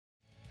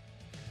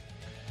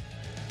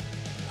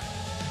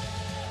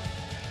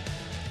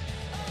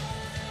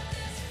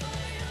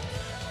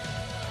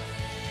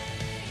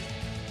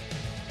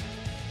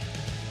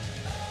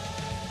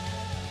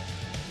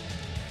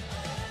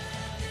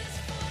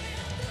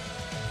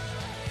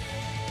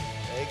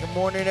Good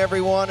morning,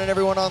 everyone, and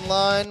everyone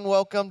online.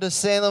 Welcome to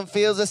Salem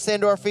Fields. Let's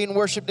stand to our feet and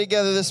worship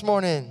together this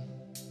morning.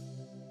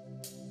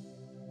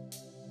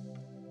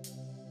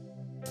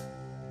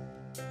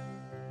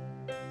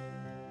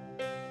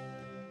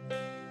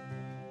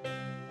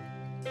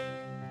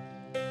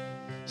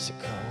 So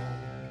come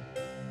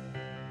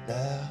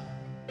now,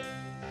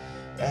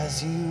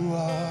 as you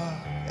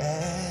are,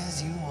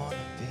 as you want to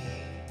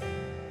be.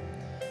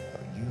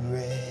 Are you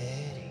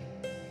ready?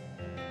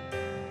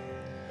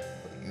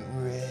 Are you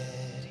ready?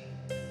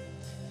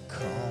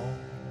 Come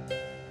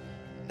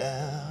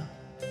now,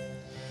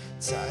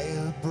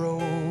 tired,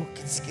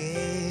 broken,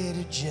 scared,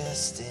 or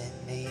just in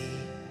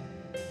need.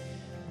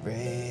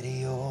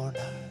 Ready or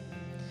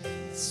not,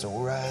 it's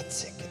alright,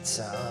 take your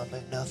time.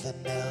 If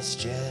nothing else,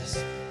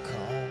 just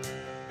come.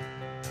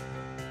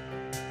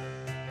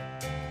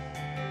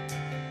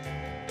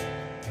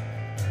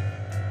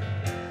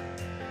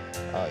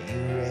 Are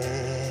you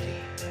ready?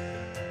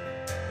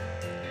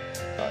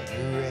 Are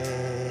you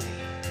ready?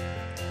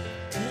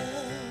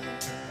 Come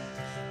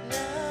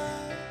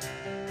now,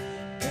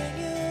 bring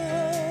your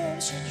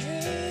hopes, your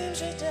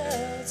dreams, your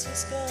doubts, your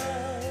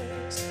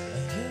scars.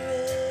 Are you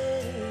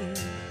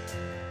ready?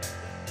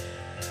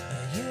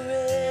 Are you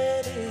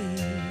ready?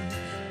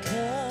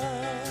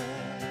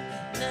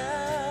 Come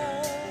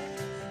now,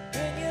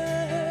 bring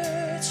your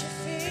hurts, your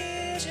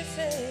fears, your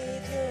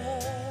faith, your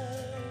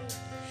heart.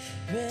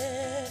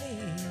 Ready?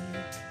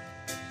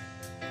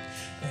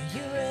 Are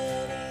you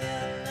ready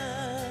or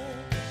not?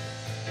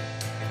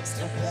 There's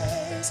no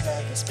place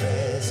like His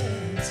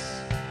presence.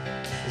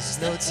 There's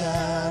no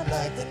time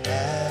like the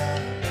now.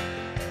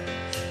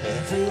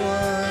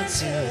 Everyone,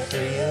 2 or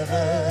 3 of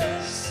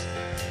us,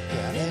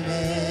 got Him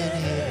in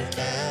here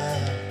now.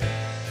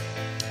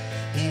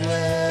 He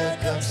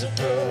welcomes the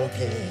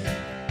broken.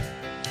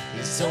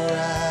 He's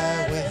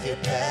alright with your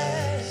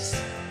past.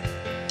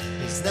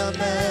 He's not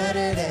mad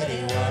at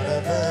any one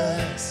of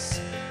us,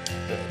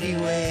 but He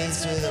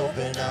waits with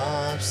open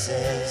arms,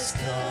 says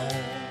come.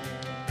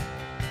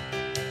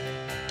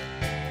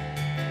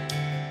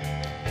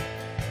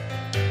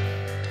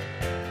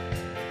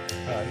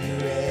 Are you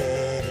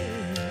ready?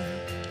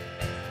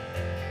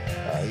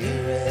 Are you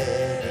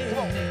ready? Come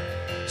on.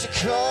 So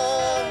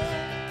come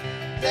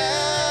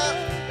now,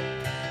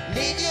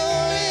 leave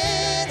your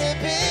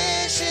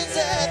inhibitions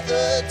at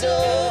the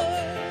door.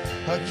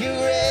 Are you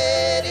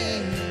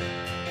ready?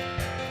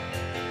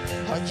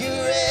 Are you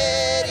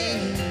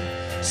ready?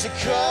 So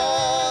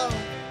come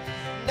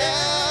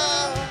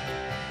now,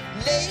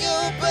 lay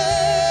your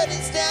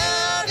burdens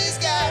down, He's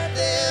got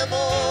them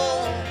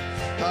all.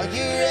 Are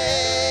you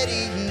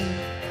ready?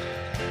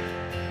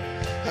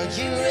 Are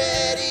you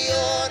ready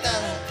or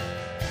not?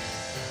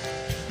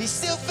 He's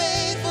still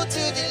faithful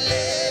to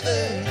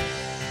deliver,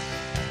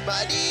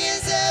 mighty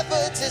as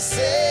ever to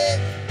save.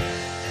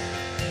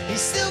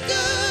 He's still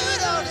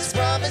good on His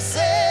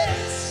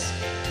promises,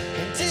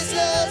 and His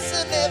love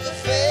still never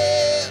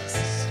fails.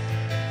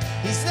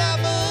 He's not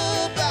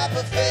moved by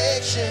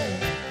perfection,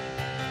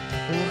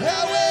 or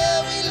how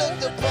well we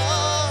looked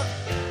upon.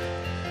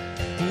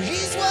 For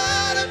He's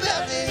wide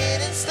about the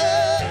hidden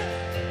stuff,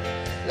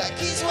 like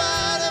He's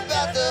wide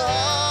about the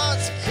heart.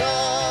 To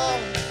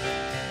come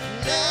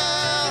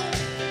now,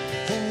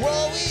 for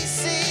all we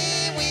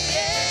see, we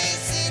ain't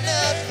seen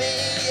nothing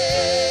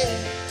yet.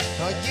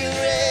 Are you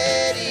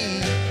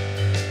ready?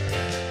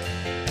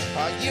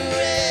 Are you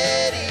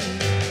ready?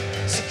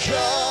 So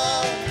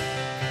come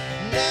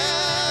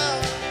now,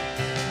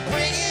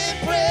 bring Him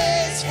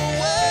praise for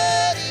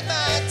what He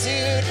might do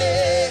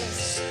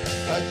next.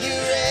 Are you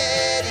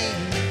ready?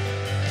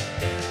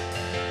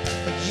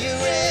 Are you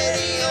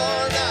ready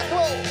or not?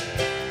 Whoa.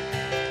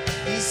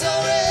 He's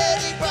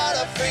already brought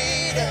our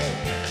freedom.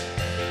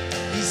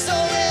 He's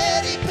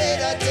already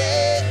paid our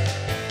debt.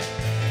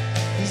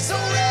 He's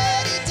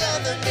already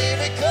done the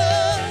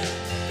miracle.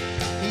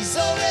 He's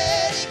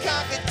already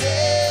conquered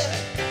death.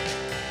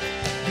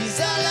 He's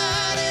our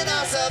light and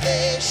our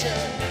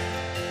salvation.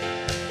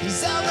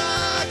 He's our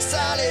rock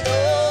solid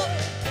hope.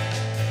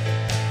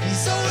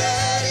 He's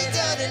already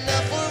done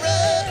enough for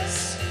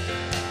us.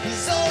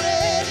 He's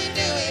already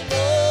doing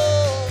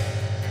more.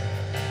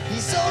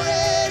 He's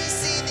already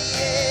seen the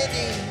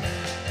ending.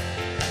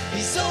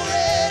 He's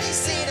already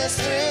seen us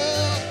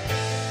through.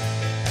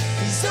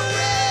 He's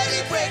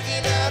already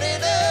breaking out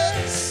in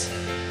us.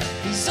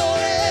 He's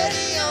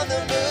already on the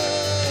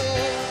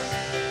move.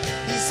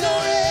 He's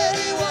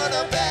already won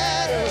our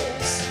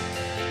battles.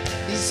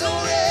 He's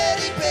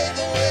already paved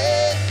the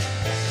way.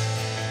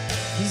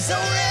 He's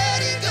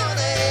already gone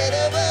ahead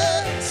of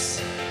us,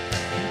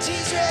 and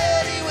He's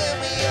ready when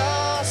we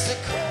are. So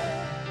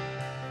come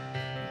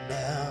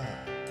now,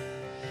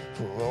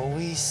 for all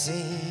we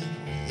seen,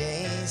 we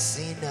ain't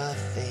seen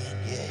nothing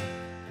yet.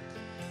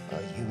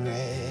 Are you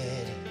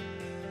ready?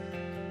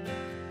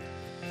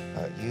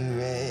 Are you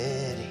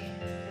ready?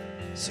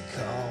 So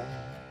come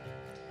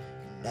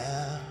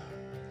now,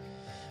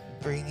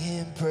 bring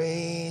Him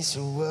praise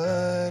for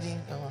what He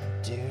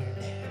gonna do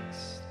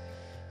next.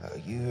 Are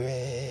you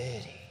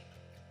ready?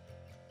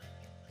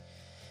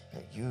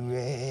 Are you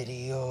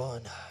ready or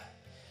nigh.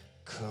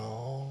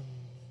 Come.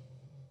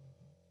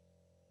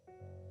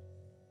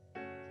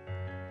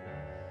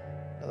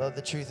 I love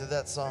the truth of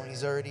that song.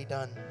 He's already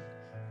done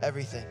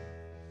everything.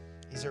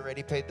 He's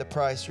already paid the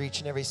price for each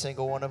and every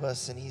single one of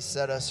us, and He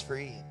set us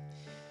free.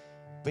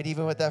 But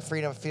even with that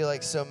freedom, I feel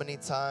like so many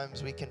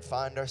times we can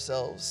find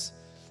ourselves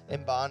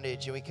in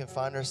bondage, and we can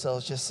find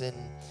ourselves just in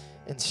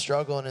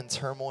struggle and in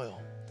turmoil.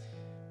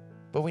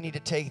 But we need to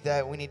take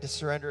that, we need to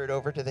surrender it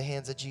over to the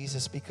hands of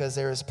Jesus, because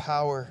there is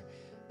power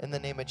in the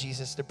name of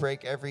Jesus to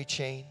break every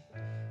chain,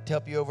 to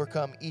help you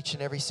overcome each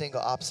and every single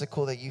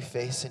obstacle that you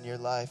face in your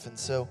life. And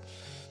so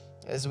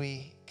as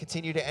we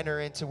continue to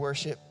enter into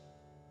worship,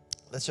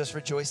 let's just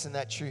rejoice in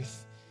that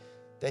truth,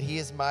 that He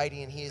is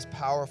mighty and He is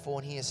powerful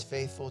and He is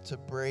faithful to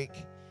break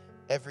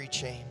every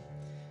chain,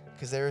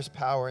 because there is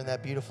power in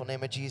that beautiful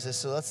name of Jesus.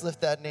 So let's lift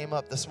that name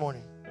up this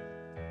morning.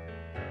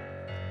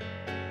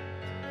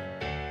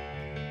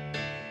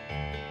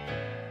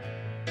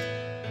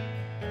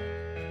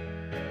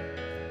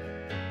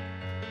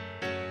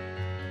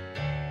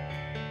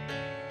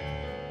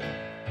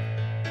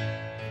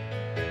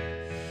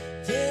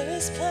 There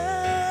is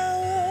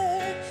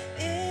power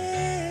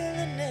in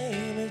the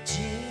name of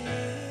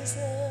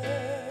Jesus.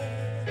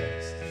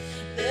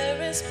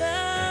 There is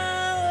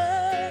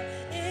power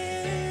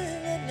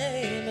in the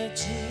name of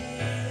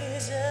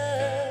Jesus.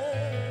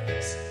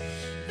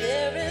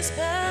 There is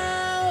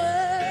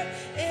power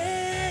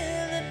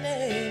in the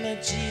name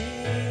of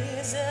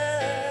Jesus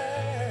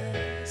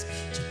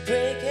to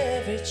break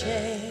every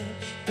chain,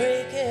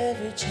 break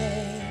every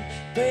chain,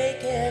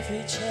 break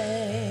every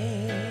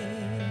chain.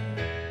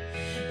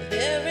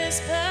 There is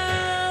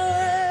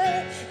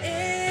power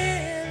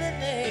in the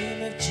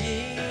name of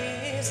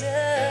Jesus.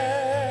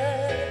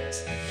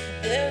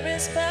 There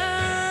is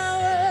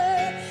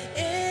power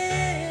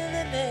in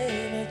the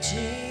name of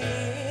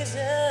Jesus.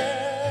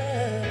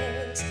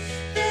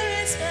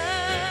 There is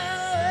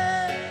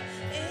power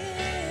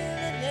in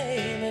the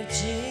name of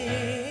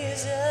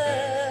Jesus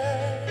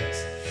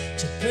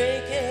to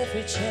break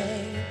every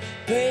chain,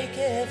 break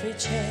every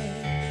chain,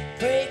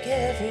 break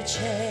every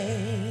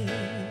chain.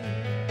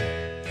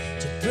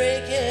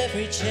 Break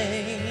every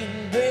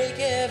chain, break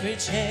every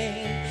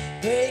chain,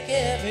 break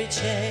every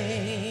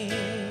chain.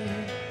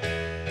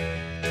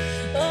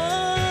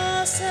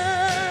 Oh, sufficient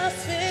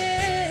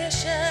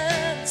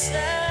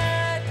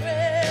sacrifice,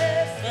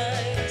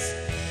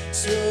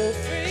 so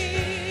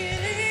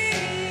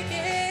freely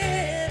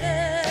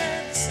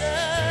given,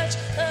 such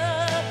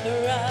a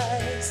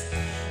price.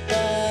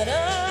 What a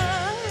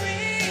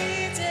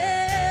redemption,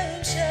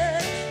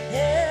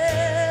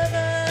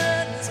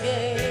 heaven's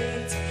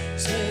gates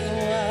swing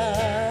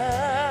wide.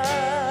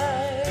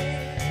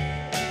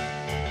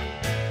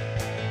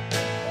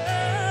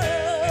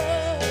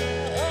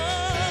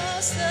 Oh,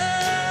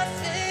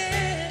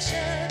 sufficient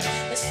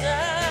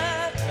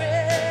sacrifice,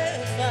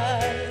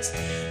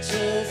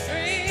 so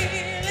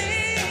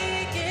freely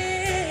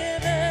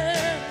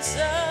given,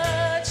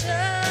 such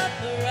a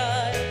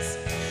price.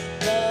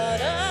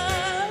 What a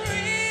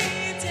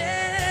redemption,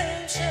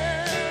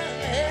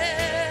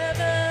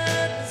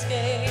 heaven's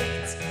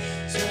gates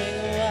swing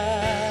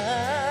wide.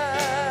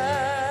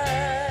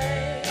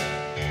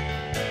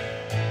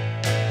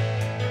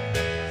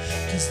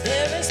 'Cause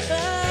there is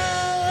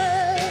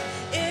power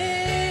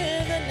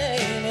in the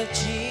name of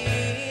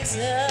Jesus.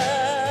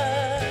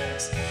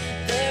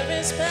 There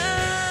is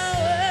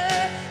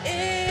power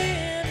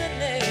in the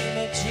name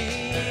of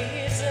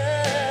Jesus.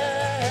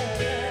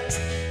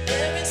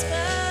 There is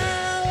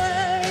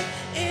power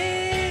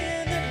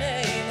in the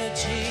name of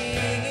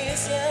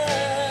Jesus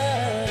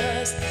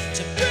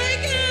to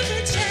break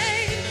every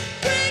chain,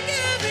 break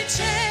every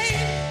chain,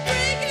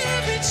 break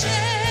every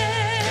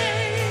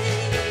chain.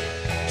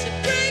 To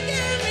break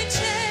every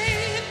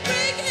chain,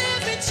 break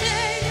every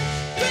chain,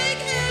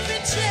 break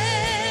every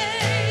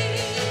chain.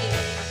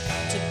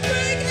 To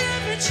break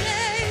every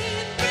chain,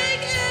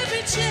 break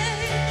every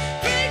chain,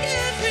 break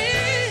every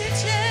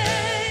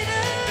chain.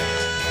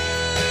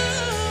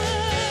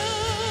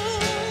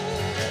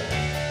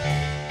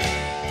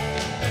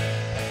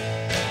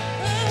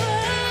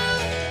 Oh,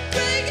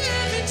 break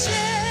every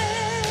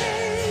chain.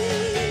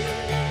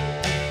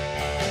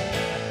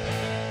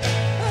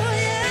 Oh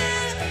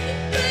yeah,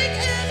 break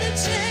every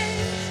chain,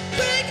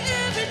 break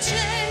every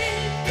chain,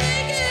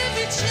 break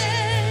every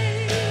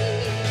chain.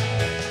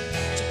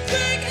 To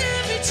break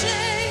every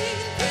chain,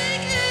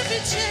 break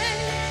every chain,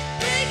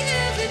 break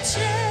every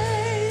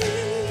chain.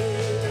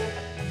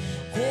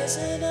 There's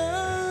an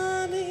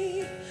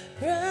army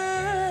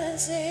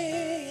rising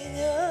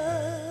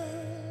up.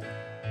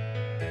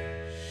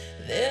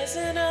 There's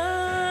an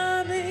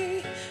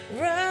army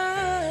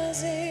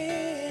rising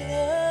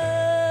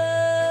up.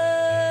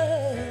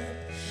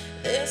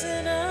 There's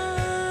an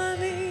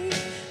army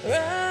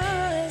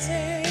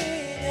rising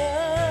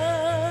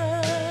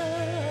up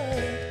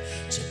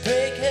to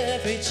break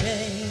every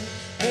chain,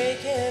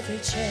 break every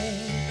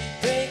chain,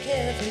 break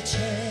every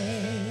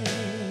chain.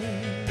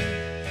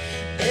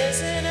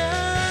 There's an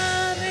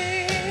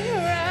army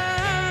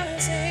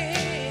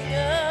rising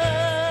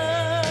up.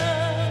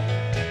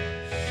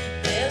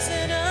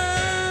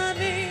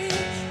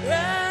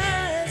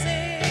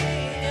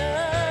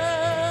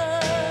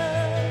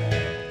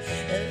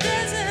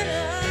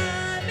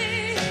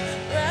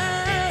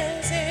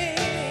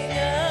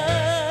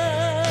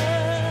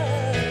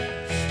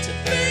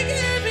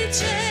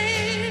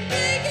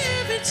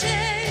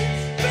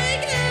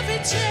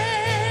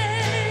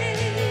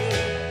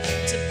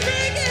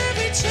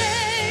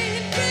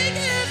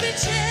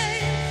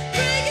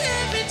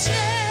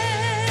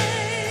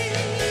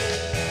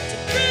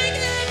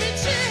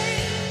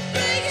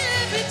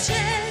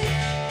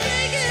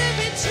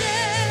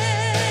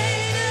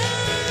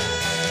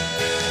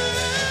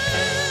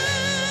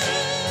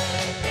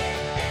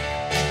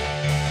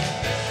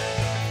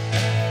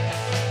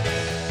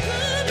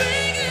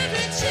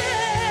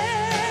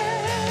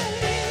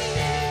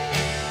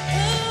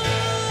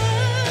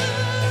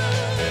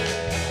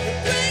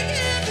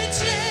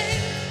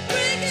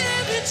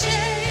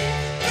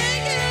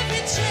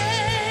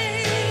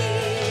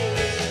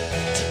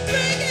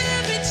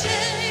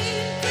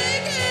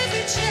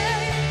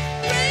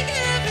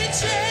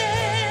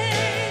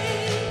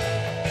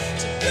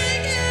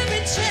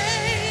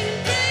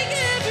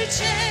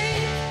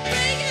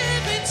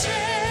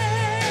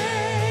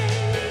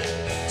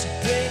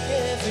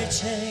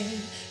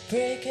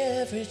 break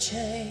every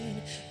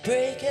chain,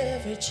 break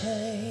every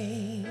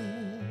chain.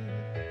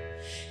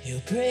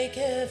 He'll break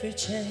every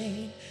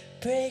chain,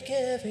 break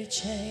every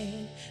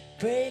chain,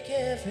 break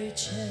every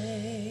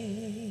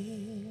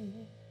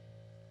chain.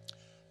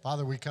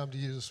 Father, we come to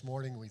you this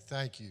morning. We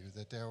thank you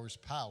that there is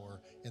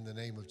power in the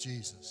name of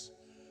Jesus.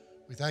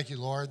 We thank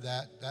you, Lord,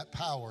 that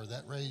power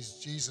that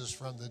raised Jesus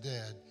from the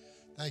dead.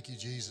 Thank you,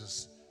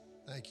 Jesus.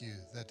 Thank you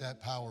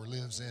that power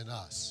lives in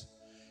us.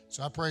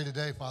 So I pray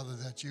today, Father,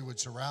 that you would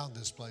surround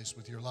this place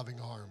with your loving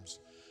arms.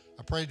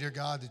 I pray, dear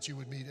God, that you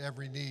would meet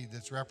every need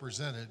that's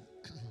represented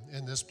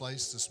in this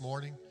place this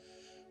morning.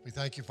 We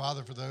thank you,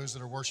 Father, for those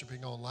that are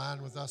worshiping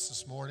online with us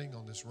this morning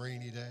on this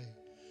rainy day.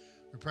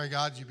 We pray,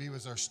 God, you be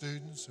with our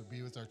students, you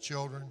be with our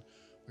children.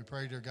 We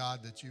pray, dear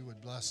God, that you would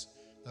bless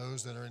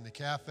those that are in the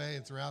cafe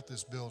and throughout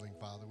this building,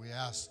 Father. We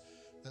ask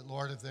that,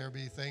 Lord, if there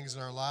be things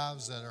in our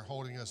lives that are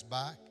holding us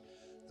back,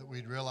 that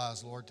we'd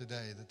realize, Lord,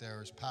 today that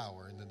there is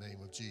power in the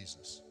name of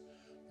Jesus.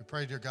 We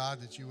pray, dear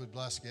God, that you would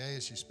bless Gay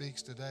as she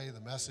speaks today,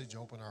 the message,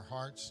 open our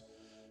hearts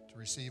to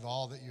receive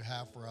all that you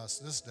have for us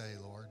this day,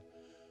 Lord.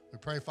 We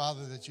pray,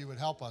 Father, that you would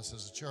help us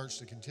as a church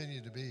to continue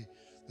to be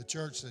the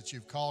church that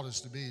you've called us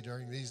to be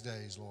during these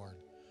days, Lord.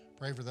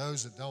 Pray for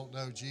those that don't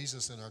know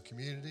Jesus in our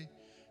community.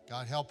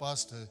 God, help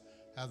us to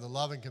have the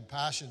love and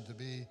compassion to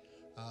be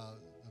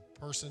the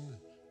person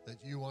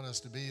that you want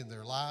us to be in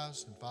their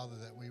lives, and, Father,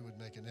 that we would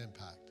make an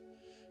impact.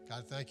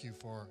 God, thank you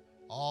for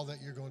all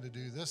that you're going to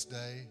do this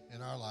day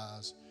in our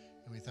lives,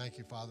 and we thank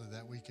you, Father,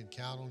 that we can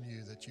count on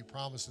you, that you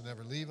promise to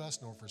never leave us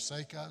nor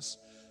forsake us,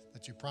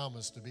 that you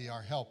promise to be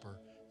our helper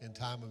in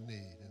time of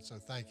need. And so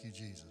thank you,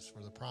 Jesus,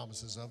 for the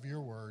promises of your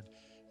word,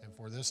 and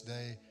for this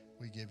day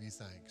we give you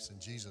thanks. In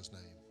Jesus'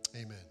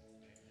 name, amen.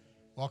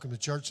 Welcome to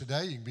church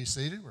today. You can be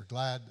seated. We're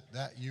glad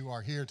that you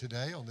are here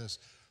today on this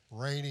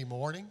rainy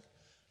morning.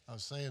 I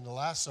was saying the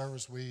last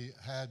service we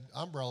had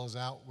umbrellas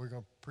out. We're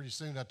going to pretty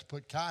soon have to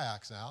put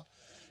kayaks out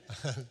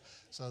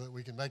so that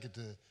we can make it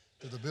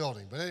to the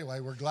building. But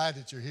anyway, we're glad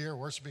that you're here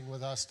worshiping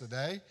with us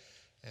today.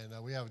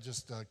 And we have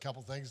just a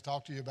couple things to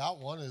talk to you about.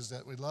 One is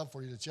that we'd love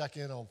for you to check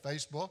in on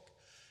Facebook.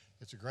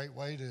 It's a great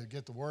way to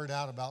get the word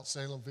out about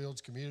Salem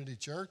Fields Community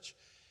Church,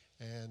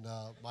 and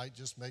might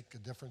just make a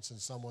difference in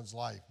someone's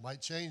life.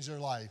 Might change their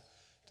life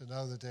to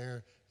know that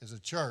there is a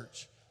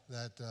church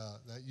that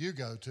you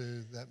go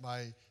to that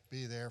might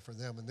be there for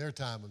them in their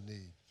time of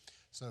need.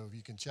 So if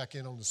you can check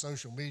in on the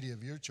social media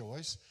of your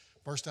choice.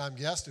 First-time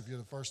guest, if you're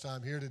the first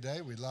time here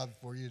today, we'd love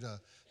for you to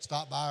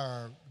stop by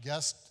our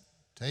guest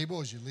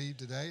table as you leave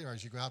today or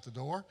as you go out the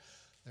door.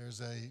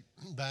 There's a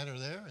banner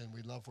there, and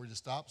we'd love for you to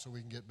stop so we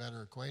can get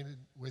better acquainted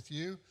with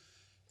you.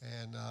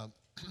 And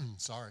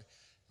sorry.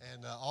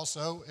 And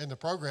also in the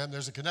program,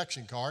 there's a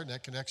connection card, and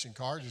that connection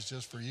card is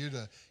just for you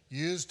to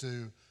use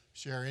to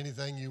share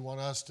anything you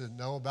want us to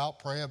know about,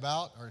 pray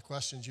about, or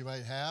questions you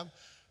might have,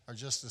 or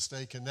just to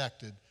stay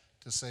connected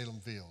to Salem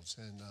Fields.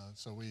 And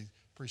so we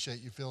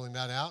appreciate you filling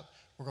that out.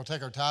 We're going to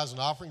take our tithes and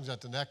offerings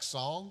at the next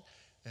song,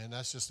 and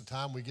that's just the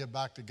time we give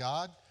back to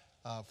God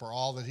for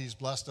all that he's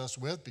blessed us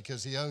with,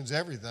 because he owns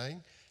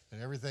everything,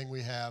 and everything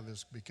we have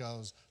is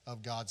because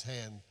of God's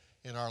hand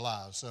in our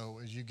lives. So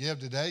as you give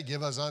today,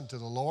 give us unto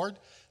the Lord.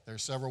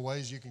 There's several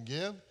ways you can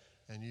give,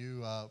 and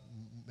you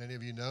many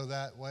of you know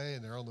that way,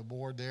 and they're on the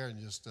board there. And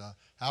just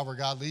however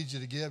God leads you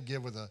to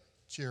give with a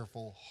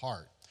cheerful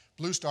heart.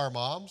 Blue Star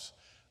Moms,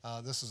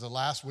 this is the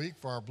last week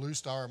for our Blue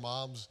Star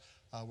Moms.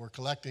 We're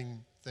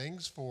collecting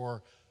things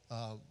for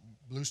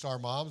Blue Star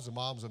Moms, the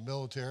moms of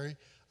military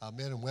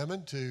men and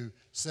women, to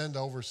send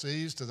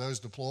overseas to those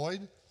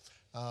deployed,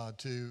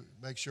 to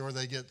make sure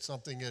they get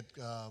something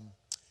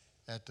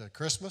at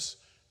Christmas.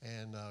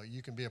 And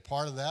you can be a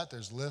part of that.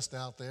 There's a list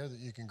out there that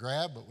you can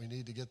grab, but we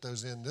need to get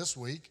those in this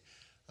week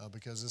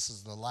because this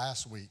is the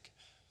last week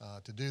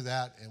to do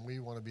that, and we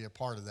want to be a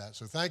part of that.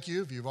 So thank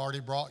you if you've already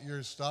brought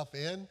your stuff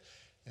in,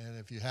 and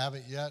if you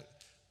haven't yet,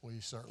 we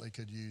certainly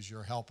could use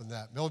your help in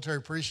that. Military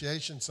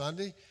Appreciation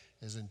Sunday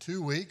is in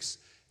 2 weeks,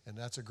 and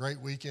that's a great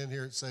weekend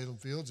here at Salem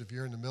Fields. If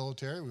you're in the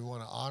military, we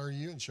want to honor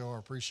you and show our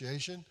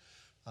appreciation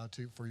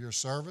for your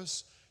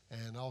service.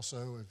 And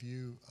also, if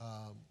you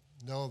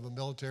know of a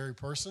military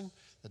person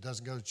that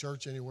doesn't go to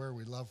church anywhere,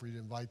 we'd love for you to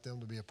invite them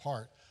to be a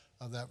part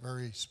of that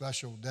very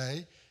special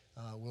day.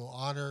 We'll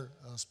honor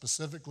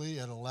specifically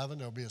at 11.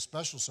 There'll be a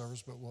special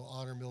service, but we'll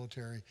honor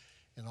military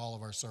in all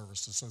of our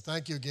services. So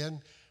thank you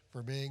again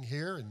for being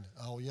here. And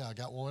I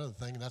got one other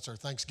thing, and that's our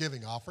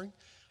Thanksgiving offering.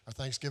 Our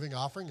Thanksgiving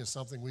offering is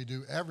something we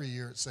do every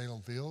year at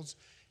Salem Fields.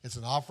 It's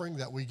an offering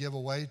that we give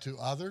away to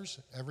others.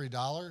 Every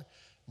dollar,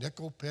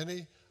 nickel,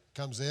 penny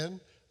comes in,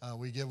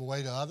 we give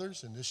away to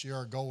others. And this year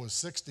our goal was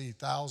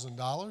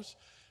 $60,000.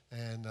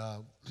 And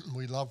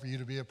we'd love for you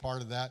to be a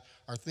part of that.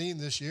 Our theme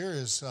this year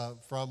is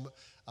from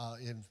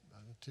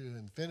to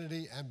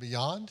infinity and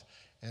beyond.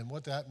 And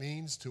what that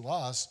means to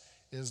us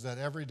is that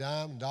every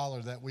dime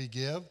dollar that we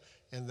give,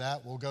 and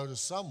that will go to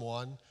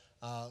someone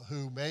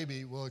who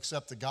maybe will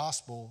accept the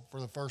gospel for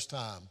the first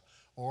time,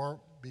 or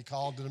be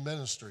called to the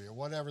ministry, or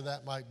whatever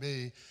that might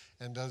be.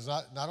 And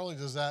not only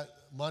does that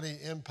money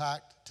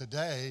impact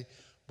today,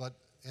 but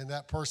in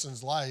that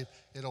person's life,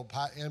 it'll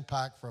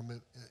impact from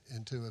it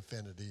into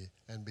infinity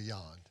and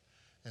beyond.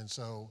 And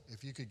so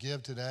if you could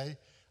give today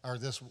or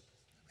this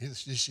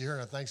year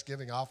in a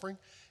Thanksgiving offering,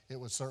 it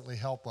would certainly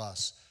help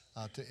us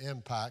to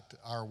impact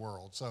our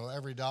world. So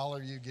every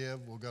dollar you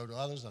give will go to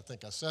others. I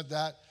think I said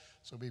that.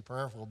 So be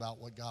prayerful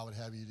about what God would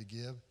have you to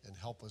give and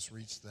help us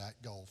reach that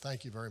goal.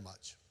 Thank you very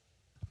much.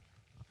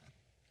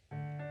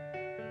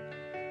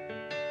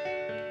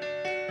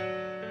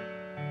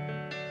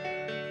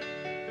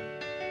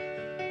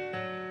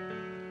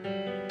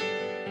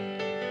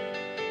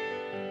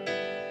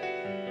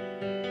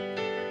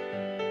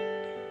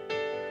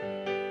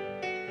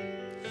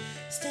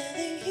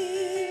 Standing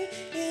here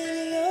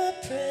in your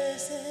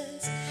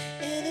presence,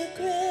 in a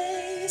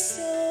grace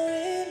so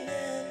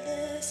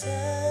relentless, I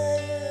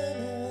am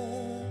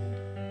won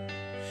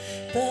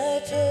by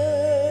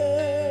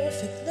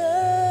perfect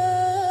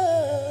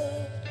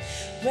love,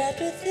 wrapped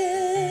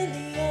within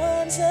the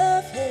arms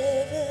of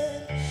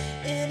heaven,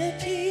 in a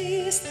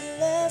peace that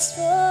lasts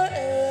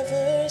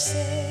forever,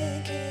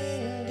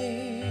 sinking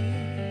deep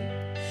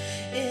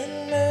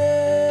in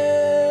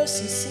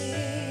mercy sea.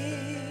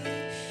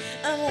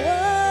 I'm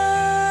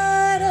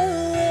wide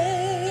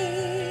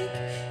awake,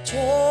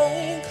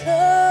 drawing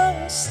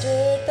close,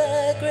 stirred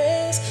by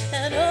grace,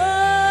 and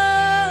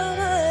all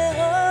my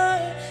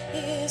heart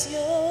is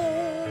yours.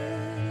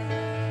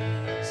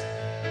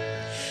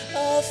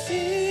 All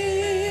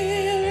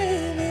fear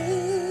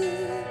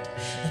removed,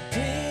 I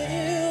breathe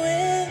you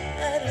in,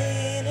 I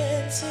lean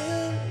into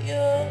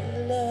your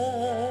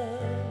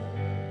love.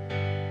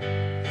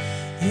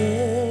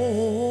 Your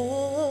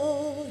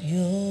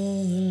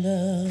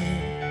love.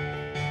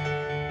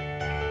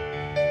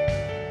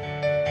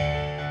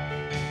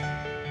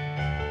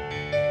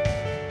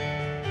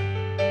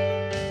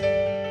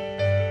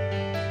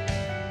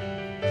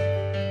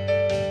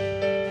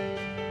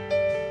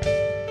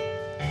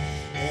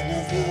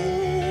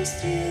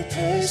 You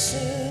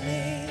pursue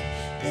me,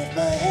 lift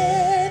my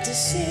head to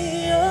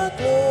see your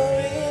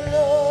glory,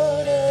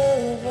 Lord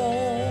of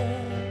all.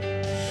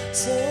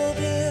 So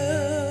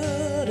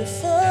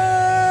beautiful,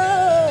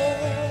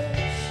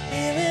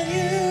 here in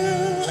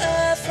you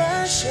I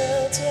find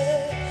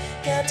shelter,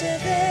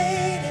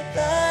 captivated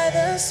by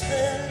the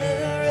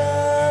splendor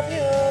of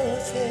your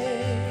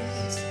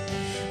face,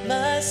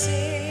 my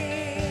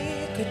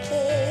secret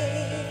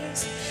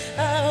place.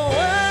 I'm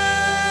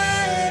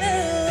wide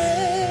awake,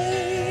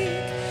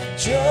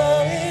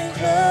 drawing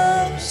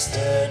close,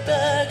 stirred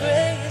by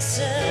grace,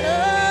 and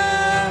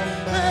all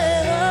my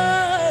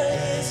heart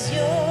is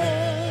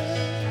yours.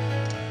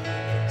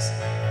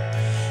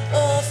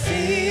 All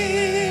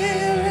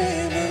fear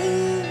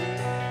removed,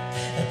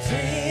 I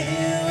breathe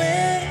you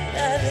in, I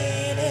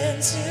lean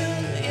into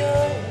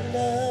your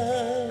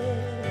love.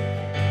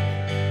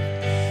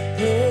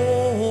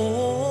 Your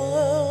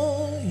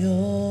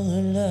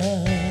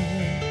love.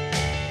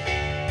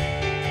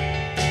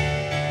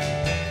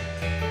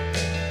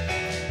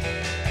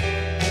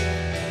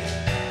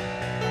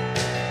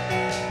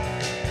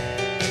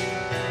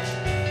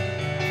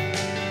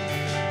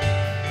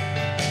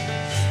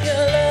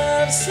 Your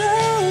love so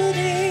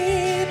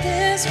deep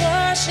is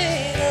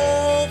washing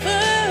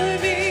over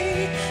me.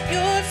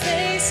 Your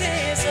face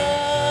is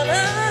all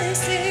I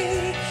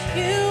see.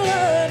 You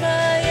are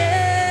my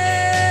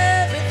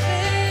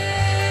everything.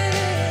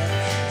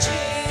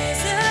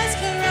 Jesus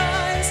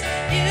Christ,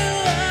 you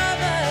are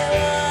my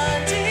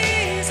one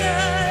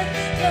desire.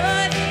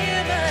 Lord,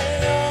 hear my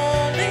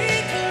only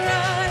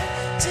cry,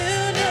 to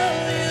know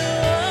you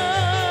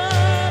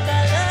all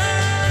my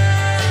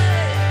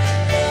life.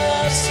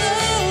 Love so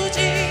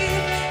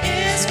deep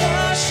is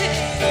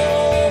washing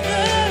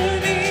over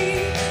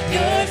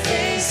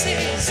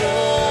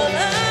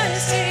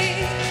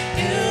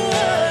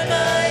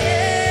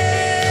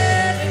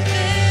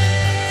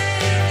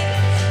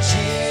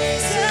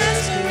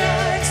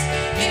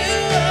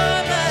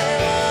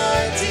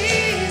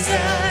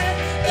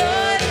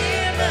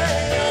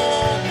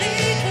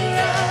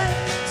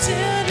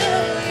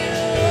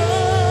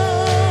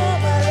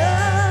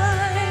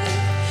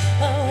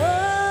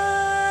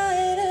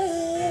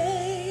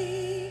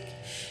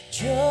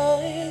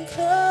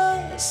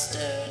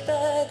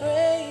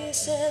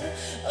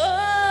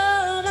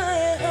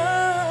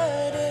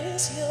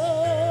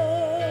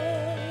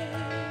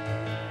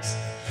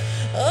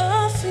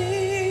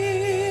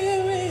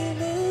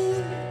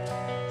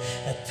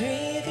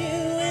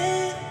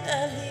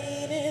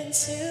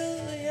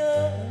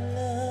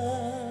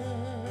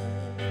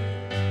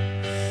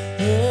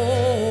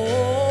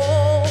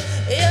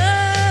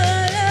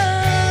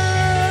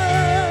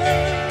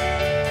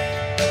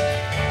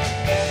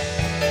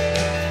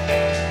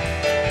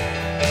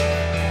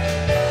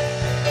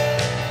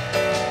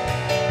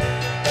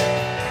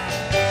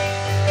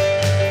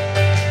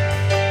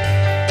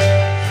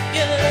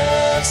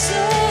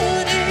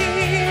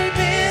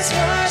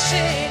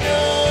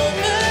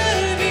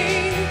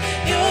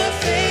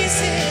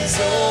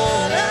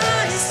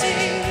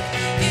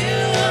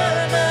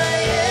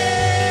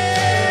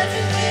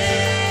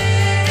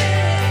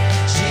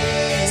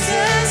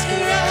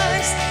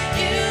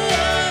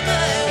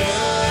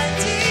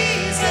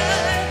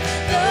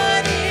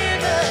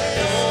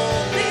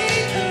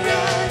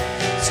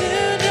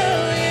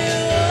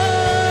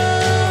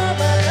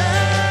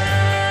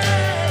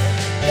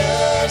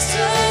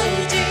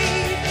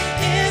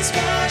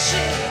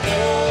washing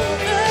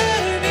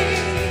over me.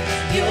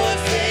 Your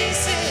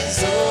face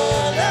is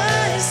all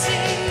I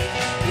see.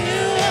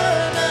 You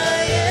are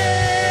my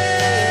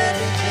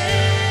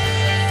everything.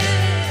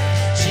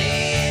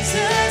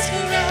 Jesus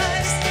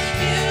Christ,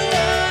 you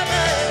are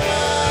my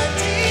one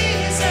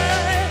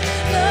desire.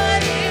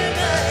 Lord, hear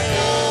my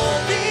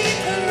only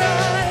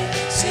cry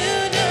to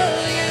know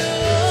you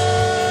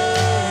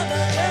all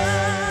my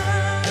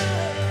life.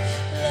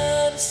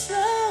 Love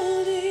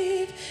so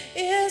deep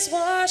is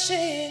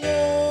washing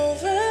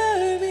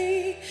over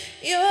me.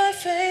 Your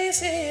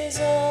face is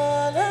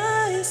all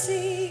I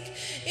seek.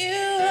 You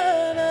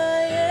are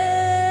my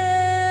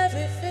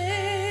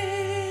everything.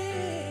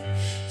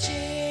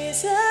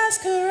 Jesus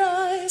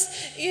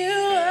Christ, you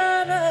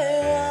are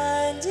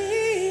my one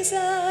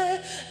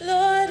desire.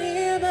 Lord,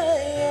 hear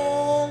my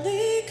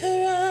only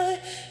cry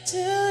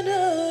to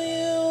know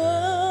you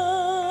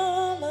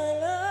all my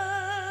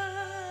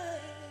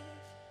life.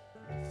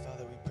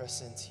 Father, we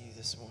press into you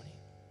this morning.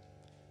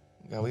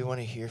 God, we want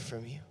to hear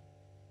from you.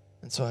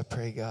 And so I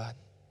pray, God,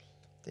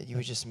 that you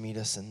would just meet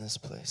us in this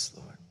place,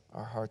 Lord.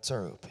 Our hearts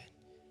are open.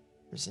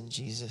 It's in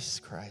Jesus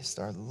Christ,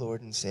 our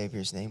Lord and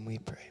Savior's name we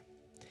pray.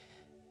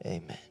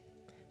 Amen.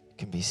 You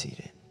can be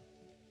seated.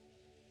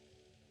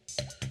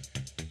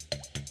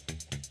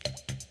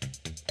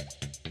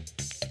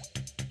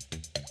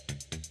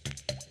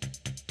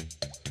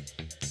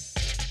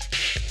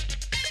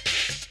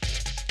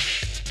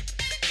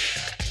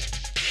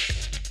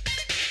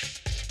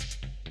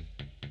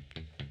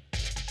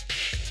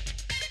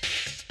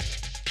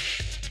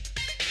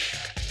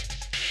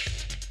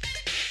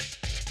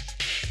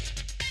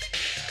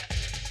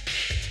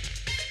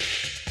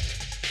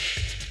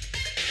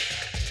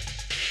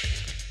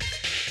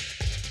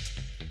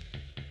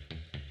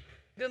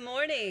 Good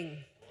morning.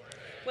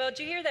 Well, did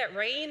you hear that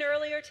rain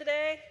earlier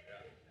today?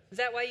 Is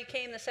that why you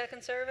came the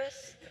second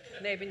service?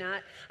 Maybe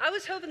not. I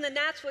was hoping the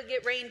Nats would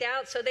get rained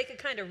out so they could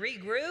kind of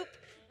regroup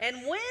and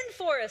win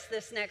for us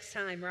this next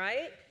time,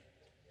 right?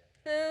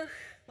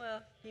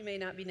 Well, you may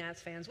not be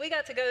Nats fans. We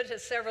got to go to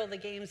several of the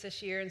games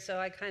this year, and so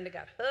I kind of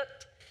got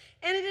hooked.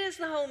 And it is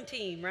the home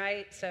team,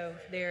 right? So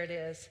there it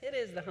is. It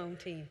is the home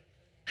team.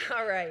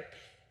 All right.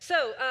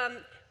 So,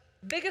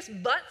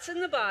 biggest butts in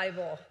the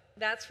Bible.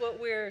 That's what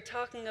we're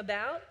talking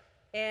about,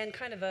 and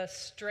kind of a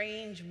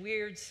strange,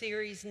 weird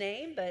series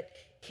name, but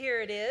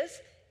here it is.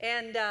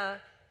 And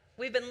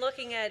we've been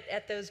looking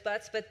at those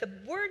butts, but the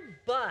word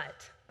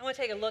but, I want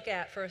to take a look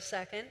at for a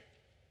second,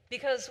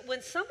 because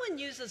when someone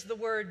uses the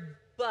word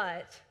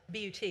but,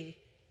 B-U-T,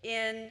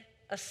 in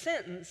a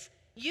sentence,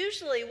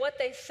 usually what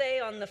they say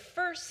on the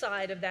first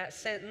side of that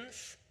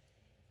sentence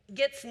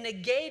gets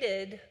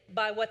negated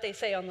by what they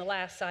say on the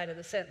last side of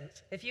the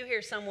sentence. If you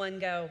hear someone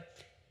go,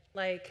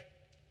 like,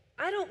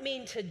 I don't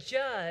mean to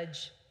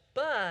judge,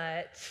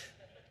 but,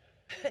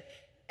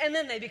 and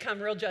then they become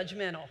real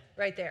judgmental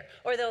right there.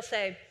 Or they'll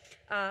say,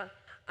 I'm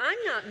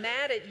not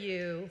mad at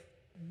you,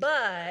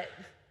 but,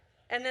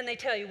 and then they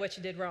tell you what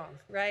you did wrong,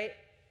 right?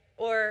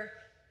 Or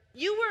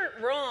you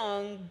weren't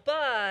wrong,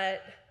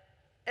 but,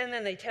 and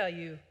then they tell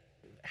you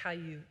how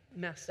you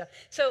messed up.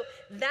 So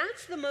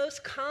that's the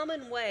most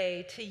common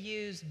way to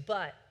use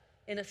but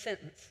in a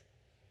sentence.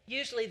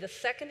 Usually the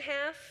second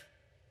half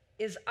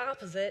is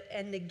opposite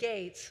and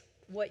negates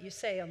what you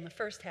say on the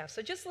first half.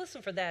 So just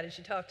listen for that as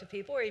you talk to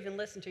people, or even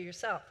listen to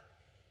yourself.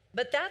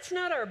 But that's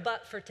not our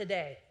but for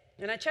today.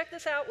 And I checked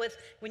this out with,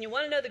 when you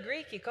want to know the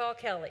Greek, you call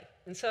Kelly.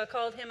 And so I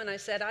called him and I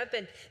said,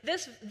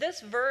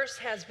 this verse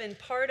has been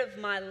part of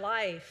my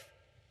life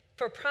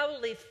for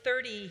probably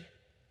 30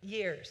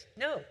 years.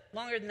 No,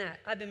 longer than that.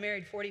 I've been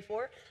married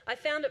 44. I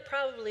found it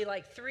probably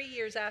like 3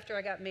 years after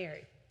I got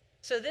married.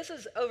 So this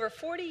is over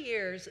 40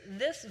 years,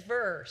 this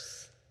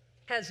verse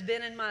has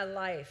been in my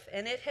life,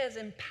 and it has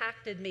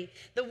impacted me.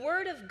 The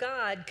Word of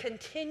God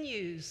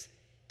continues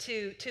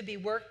to be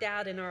worked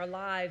out in our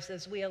lives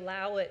as we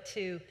allow it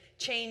to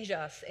change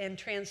us and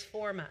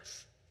transform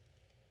us.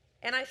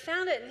 And I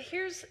found it, and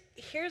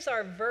here's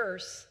our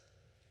verse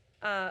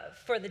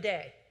for the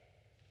day.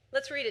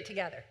 Let's read it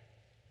together.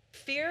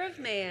 Fear of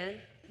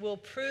man will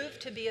prove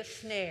to be a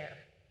snare,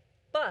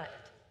 but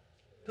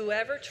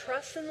whoever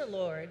trusts in the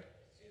Lord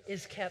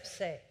is kept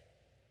safe.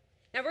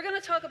 Now we're going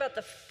to talk about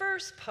the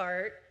first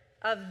part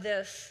of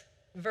this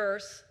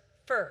verse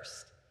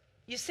first.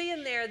 You see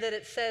in there that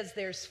it says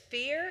there's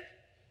fear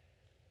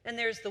and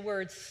there's the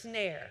word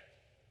snare.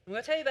 I'm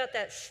going to tell you about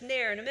that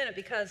snare in a minute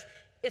because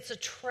it's a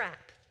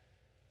trap.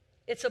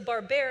 It's a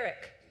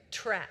barbaric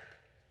trap.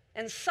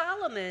 And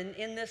Solomon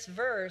in this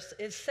verse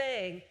is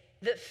saying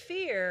that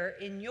fear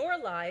in your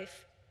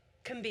life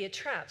can be a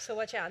trap. So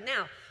watch out.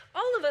 Now,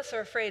 all of us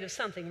are afraid of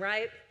something,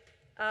 right?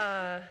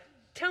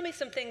 Tell me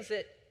some things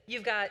that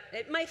you've got.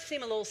 It might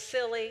seem a little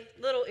silly,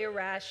 a little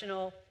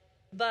irrational,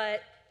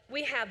 but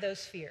we have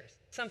those fears.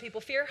 Some people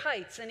fear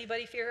heights.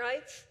 Anybody fear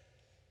heights?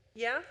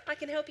 Yeah, I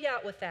can help you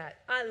out with that.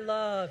 I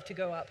love to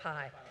go up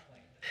high.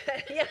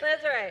 Yeah,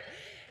 that's right.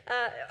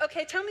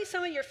 Okay, tell me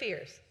some of your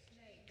fears.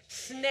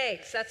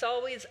 Snakes, that's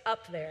always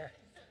up there.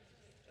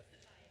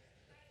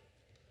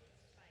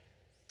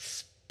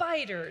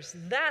 Spiders,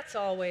 that's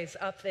always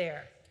up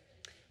there.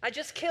 I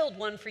just killed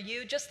one for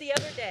you just the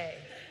other day.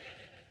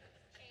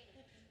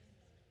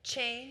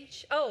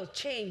 Change? Oh,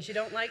 change. You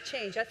don't like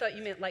change. I thought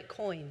you meant like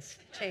coins.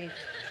 Change.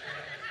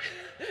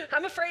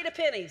 I'm afraid of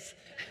pennies.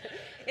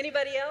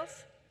 Anybody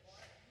else?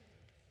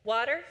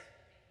 Water?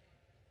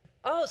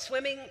 Oh,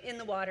 swimming in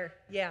the water.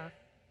 Yeah.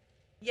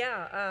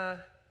 Yeah,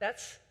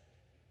 that's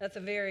a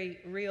very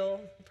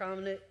real,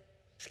 prominent,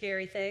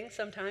 scary thing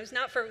sometimes.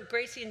 Not for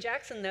Gracie and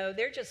Jackson, though.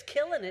 They're just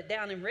killing it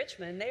down in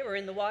Richmond. They were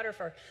in the water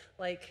for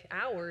like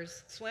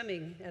hours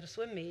swimming at a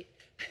swim meet.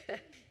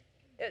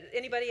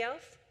 Anybody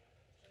else?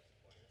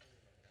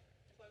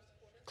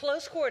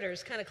 Close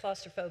quarters, kind of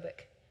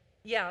claustrophobic.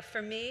 Yeah,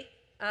 for me,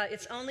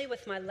 it's only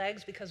with my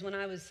legs because when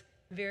I was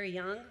very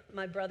young,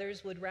 my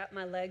brothers would wrap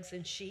my legs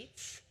in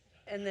sheets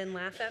and then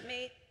laugh at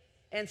me.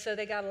 And so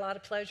they got a lot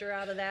of pleasure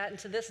out of that. And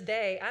to this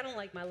day, I don't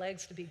like my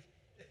legs to be,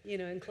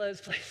 in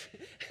closed places.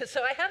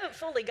 So I haven't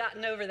fully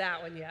gotten over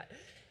that one yet.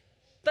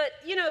 But,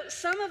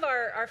 some of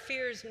our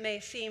fears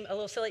may seem a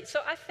little silly. So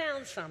I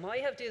found some. All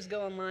you have to do is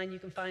go online. You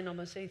can find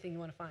almost anything you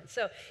want to find.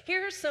 So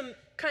here are some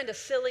kind of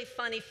silly,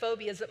 funny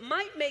phobias that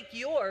might make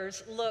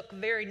yours look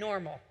very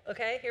normal.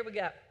 Okay, here we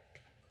go.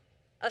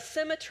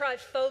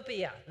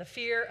 Asymmetrophobia, the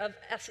fear of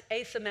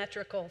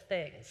asymmetrical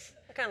things.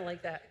 I kind of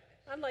like that.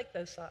 I like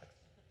those socks.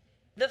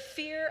 The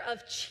fear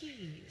of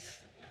cheese.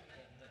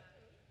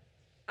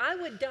 I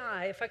would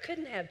die if I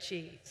couldn't have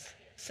cheese.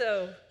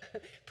 So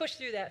push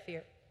through that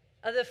fear.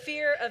 The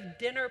fear of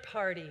dinner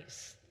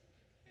parties.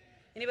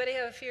 Anybody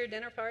have a fear of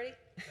dinner party?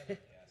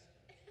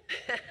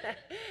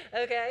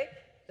 Okay.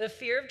 The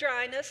fear of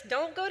dryness.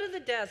 Don't go to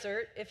the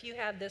desert if you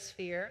have this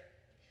fear.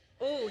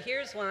 Ooh,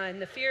 here's one.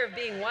 The fear of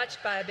being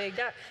watched by a big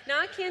duck. Now,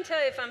 I can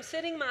tell you, if I'm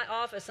sitting in my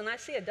office and I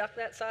see a duck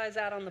that size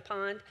out on the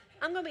pond,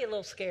 I'm going to be a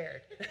little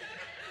scared.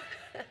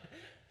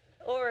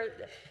 Or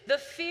the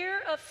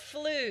fear of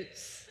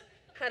flutes.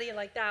 How do you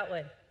like that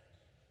one?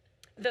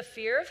 The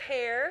fear of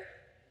hair.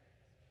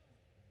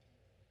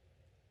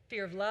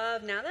 Fear of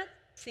love. Now that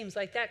seems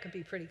like that could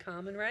be pretty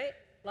common, right?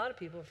 A lot of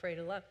people are afraid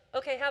of love.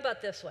 Okay, how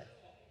about this one?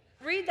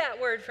 Read that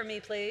word for me,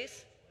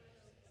 please.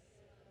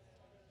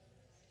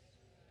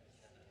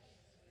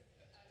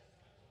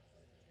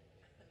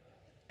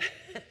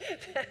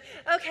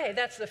 Okay,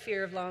 that's the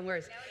fear of long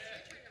words. Now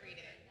it's your turn to read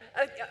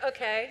it.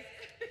 Okay,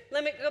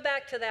 let me go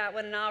back to that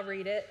one and I'll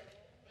read it.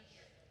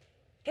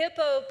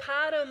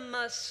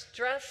 Hippopotamus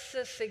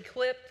stressus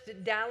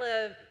equipped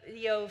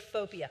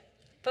daliophobia.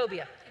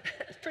 Phobia.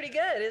 It's pretty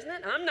good, isn't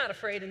it? I'm not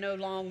afraid of no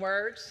long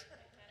words.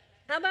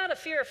 How about a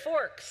fear of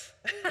forks?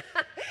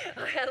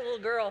 I had a little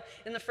girl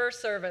in the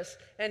first service,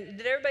 and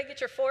did everybody get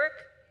your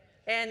fork?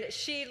 And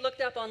she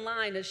looked up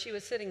online as she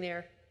was sitting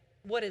there,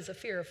 what is a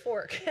fear of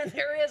fork? And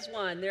there is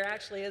one. There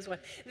actually is one.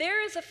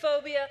 There is a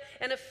phobia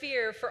and a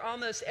fear for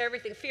almost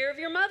everything. Fear of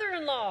your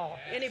mother-in-law.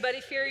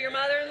 Anybody fear your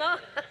mother-in-law?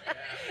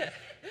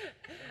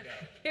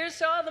 Here's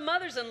to all the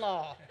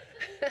mothers-in-law.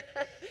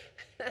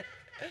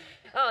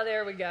 Oh,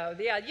 there we go.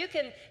 Yeah, you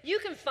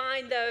can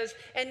find those,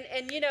 and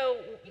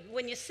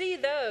when you see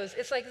those,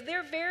 it's like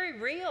they're very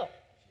real.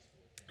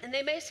 And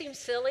they may seem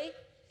silly,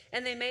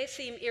 and they may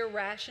seem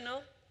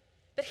irrational,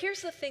 but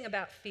here's the thing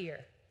about fear.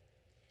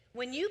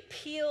 When you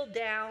peel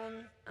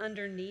down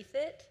underneath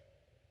it,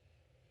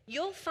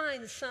 you'll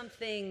find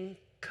something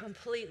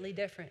completely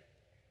different.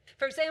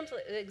 For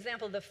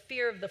example, the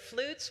fear of the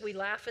flutes, we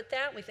laugh at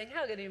that. We think,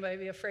 how could anybody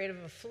be afraid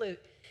of a flute?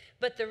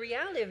 But the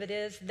reality of it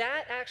is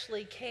that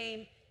actually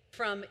came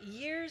from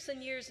years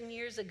and years and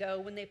years ago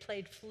when they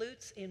played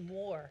flutes in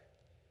war.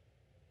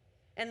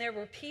 And there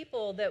were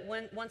people that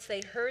once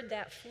they heard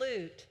that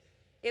flute,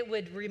 it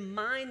would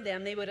remind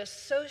them, they would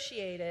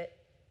associate it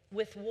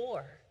with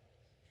war.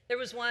 There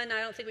was one, I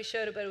don't think we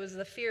showed it, but it was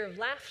the fear of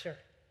laughter.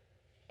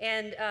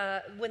 And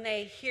when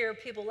they hear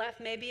people laugh,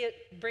 maybe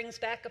it brings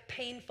back a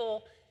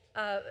painful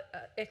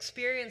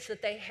experience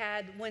that they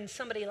had when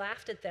somebody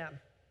laughed at them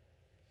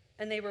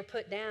and they were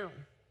put down.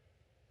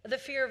 The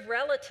fear of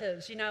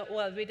relatives,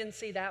 well, we didn't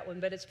see that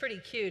one, but it's pretty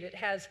cute. It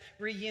has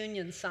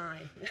reunion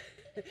sign.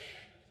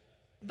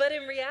 But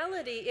in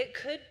reality, it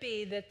could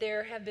be that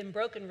there have been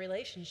broken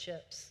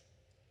relationships.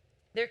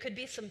 There could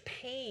be some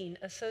pain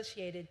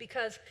associated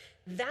because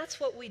that's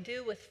what we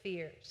do with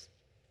fears.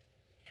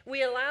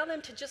 We allow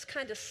them to just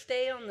kind of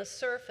stay on the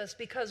surface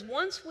because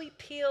once we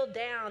peel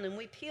down and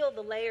we peel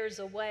the layers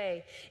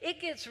away, it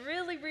gets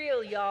really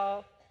real,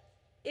 y'all.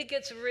 It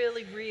gets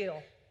really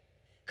real.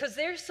 Because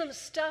there's some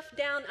stuff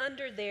down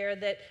under there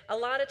that a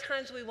lot of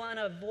times we want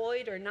to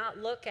avoid or not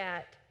look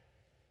at.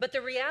 But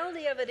the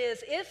reality of it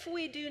is, if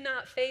we do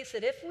not face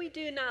it, if we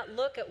do not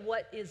look at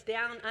what is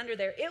down under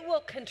there, it will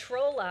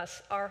control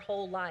us our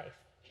whole life.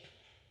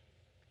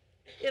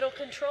 It'll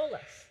control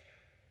us.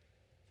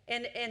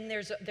 And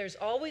there's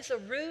always a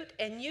root,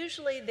 and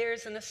usually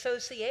there's an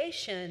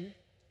association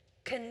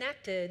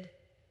connected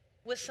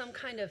with some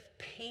kind of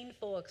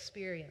painful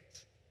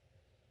experience.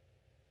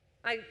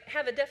 I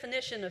have a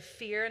definition of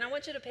fear, and I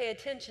want you to pay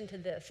attention to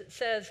this. It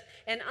says,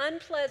 an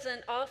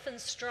unpleasant, often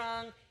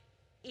strong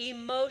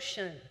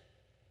emotion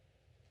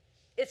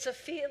It's a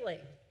feeling.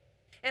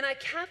 And I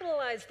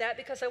capitalize that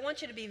because I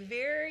want you to be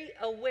very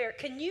aware.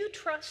 Can you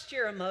trust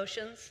your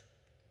emotions?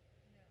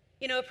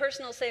 You know, a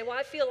person will say, well,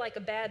 I feel like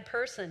a bad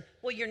person.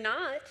 Well, you're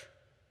not.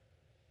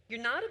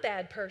 You're not a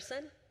bad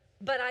person,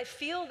 but I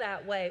feel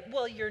that way.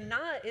 Well, you're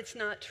not. It's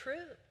not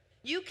true.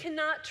 You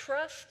cannot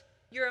trust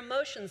your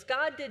emotions.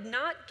 God did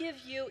not give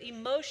you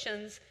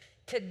emotions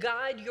to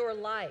guide your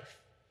life.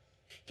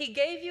 He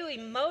gave you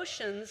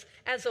emotions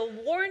as a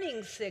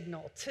warning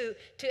signal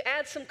to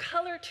add some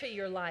color to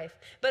your life,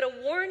 but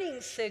a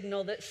warning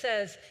signal that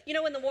says, you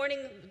know, when the warning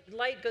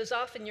light goes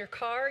off in your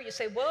car, you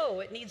say, whoa,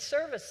 it needs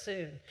service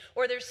soon,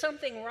 or there's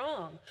something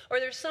wrong, or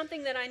there's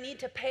something that I need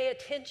to pay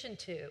attention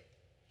to.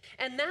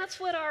 And that's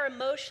what our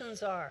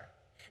emotions are.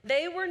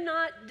 They were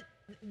not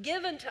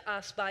given to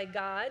us by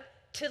God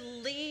to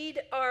lead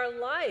our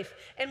life.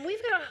 And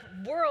we've got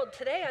a world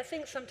today, I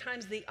think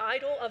sometimes the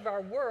idol of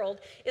our world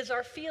is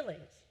our feelings.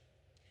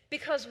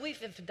 Because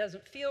if it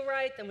doesn't feel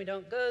right, then we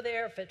don't go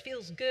there. If it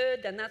feels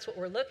good, then that's what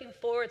we're looking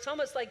for. It's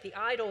almost like the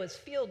idol is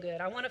feel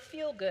good. I want to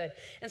feel good.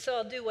 And so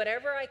I'll do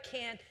whatever I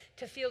can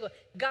to feel good.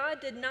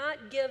 God did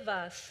not give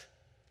us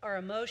our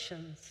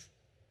emotions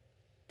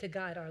to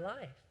guide our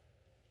life.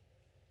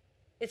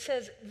 It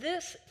says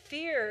this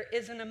fear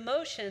is an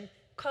emotion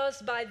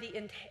caused by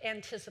the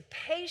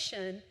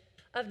anticipation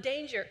of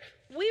danger.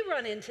 We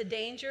run into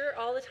danger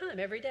all the time,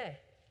 every day.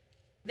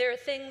 There are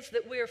things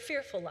that we are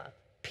fearful of.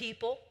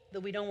 People that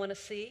we don't want to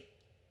see.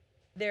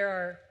 There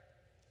are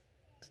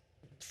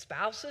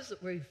spouses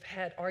that we've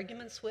had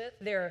arguments with.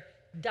 There are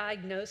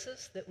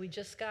diagnoses that we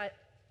just got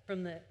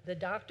from the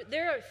doctor.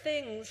 There are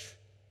things,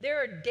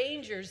 there are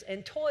dangers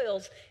and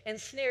toils and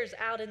snares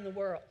out in the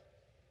world.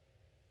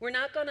 We're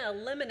not going to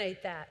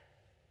eliminate that.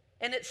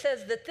 And it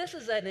says that this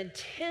is an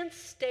intense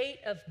state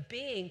of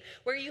being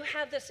where you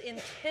have this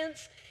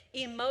intense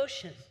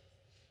emotion.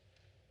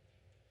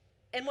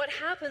 And what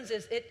happens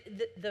is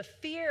the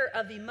fear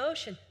of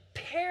emotion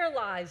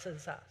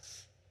paralyzes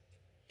us.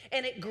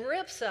 And it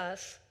grips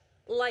us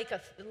like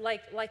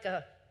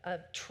a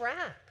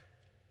trap.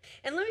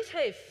 And let me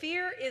tell you,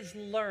 fear is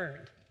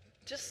learned.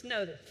 Just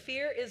know that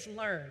fear is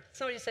learned.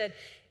 Somebody said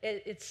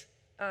it's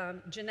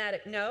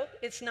genetic. No,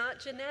 it's not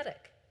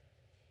genetic.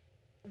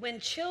 When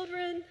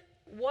children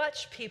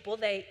watch people,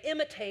 they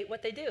imitate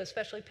what they do,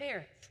 especially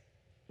parents.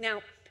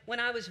 Now, when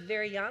I was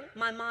very young,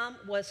 my mom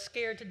was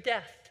scared to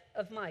death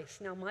of mice.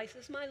 Now, mice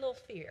is my little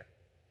fear,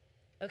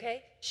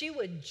 okay? She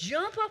would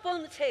jump up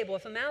on the table.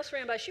 If a mouse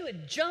ran by, she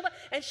would jump up,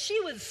 and she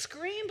would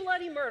scream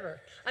bloody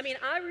murder. I mean,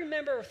 I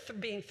remember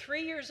being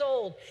 3 years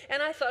old,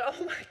 and I thought,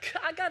 oh my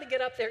God, I got to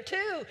get up there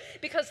too,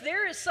 because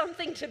there is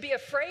something to be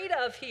afraid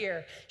of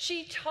here.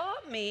 She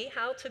taught me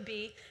how to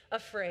be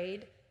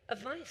afraid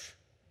of mice.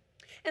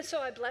 And so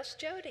I blessed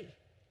Jody.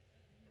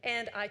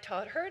 And I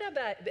taught her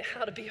about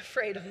how to be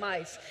afraid of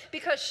mice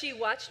because she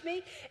watched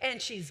me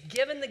and she's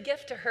given the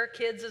gift to her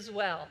kids as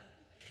well.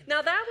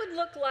 Now that would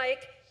look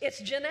like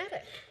it's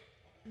genetic,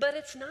 but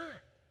it's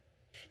not.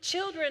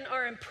 Children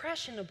are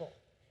impressionable.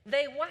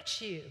 They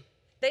watch you.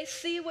 They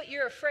see what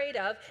you're afraid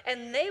of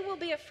and they will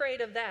be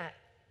afraid of that.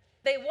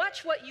 They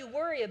watch what you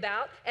worry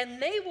about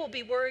and they will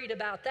be worried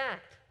about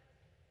that.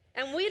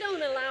 And we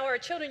don't allow our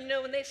children, you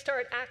know, when they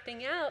start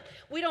acting out,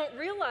 we don't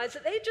realize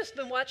that they've just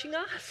been watching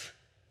us.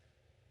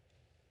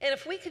 And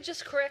if we could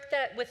just correct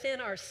that within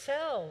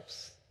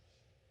ourselves,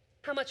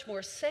 how much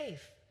more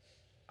safe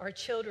our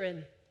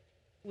children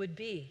would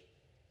be.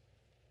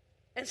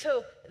 And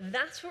so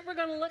that's what we're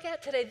going to look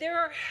at today. There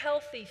are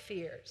healthy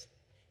fears.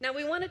 Now,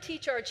 we want to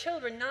teach our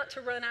children not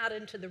to run out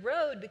into the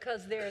road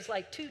because there's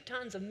like 2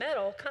 tons of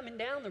metal coming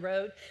down the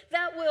road.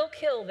 That will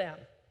kill them.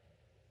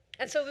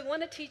 And so we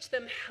want to teach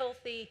them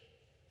healthy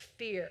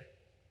fear,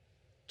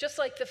 just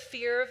like the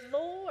fear of the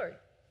Lord.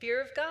 Fear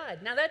of God.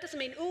 Now that doesn't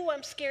mean, ooh,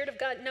 I'm scared of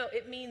God. No,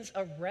 it means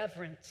a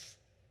reverence.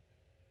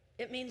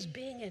 It means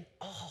being in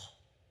awe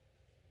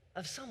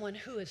of someone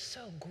who is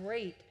so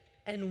great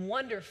and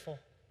wonderful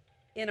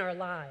in our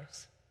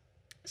lives.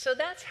 So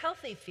that's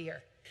healthy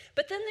fear.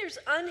 But then there's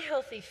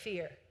unhealthy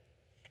fear.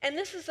 And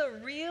this is a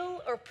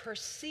real or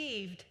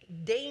perceived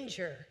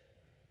danger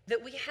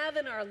that we have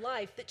in our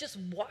life that just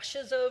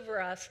washes over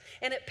us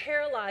and it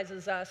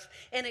paralyzes us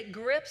and it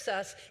grips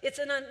us. It's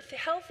an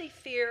unhealthy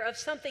fear of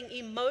something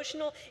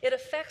emotional. It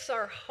affects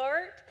our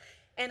heart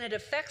and it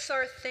affects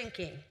our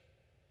thinking.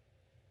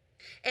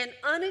 And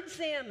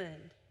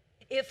unexamined,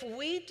 if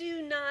we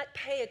do not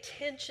pay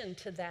attention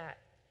to that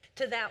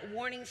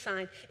warning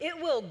sign, it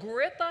will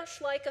grip us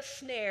like a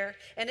snare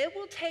and it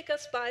will take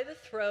us by the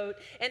throat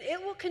and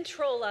it will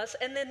control us.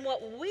 And then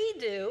what we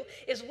do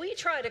is we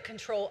try to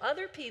control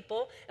other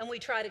people and we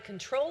try to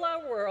control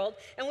our world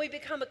and we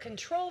become a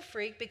control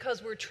freak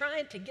because we're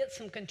trying to get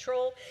some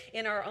control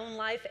in our own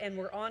life and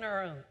we're on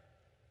our own.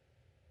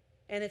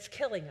 And it's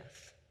killing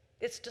us.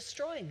 It's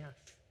destroying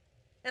us.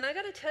 And I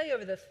got to tell you,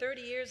 over the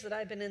 30 years that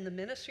I've been in the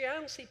ministry, I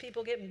don't see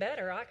people getting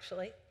better,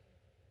 actually.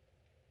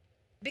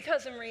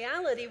 Because in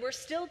reality, we're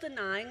still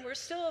denying, we're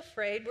still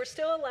afraid, we're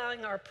still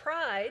allowing our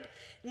pride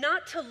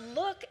not to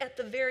look at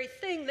the very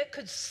thing that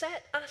could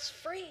set us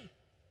free.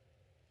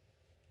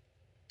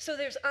 So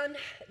there's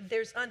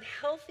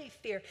unhealthy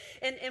fear.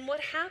 And what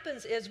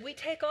happens is we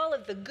take all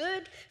of the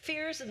good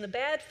fears and the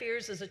bad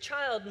fears as a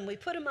child and we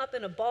put them up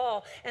in a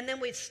ball and then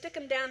we stick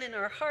them down in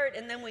our heart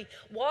and then we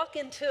walk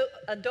into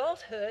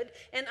adulthood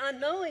and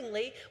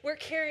unknowingly we're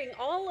carrying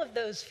all of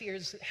those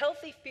fears,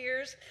 healthy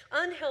fears,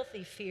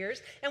 unhealthy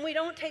fears, and we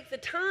don't take the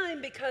time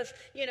because,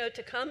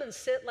 to come and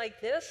sit like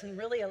this and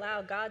really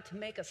allow God to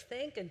make us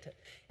think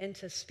and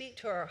to speak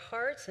to our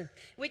hearts. And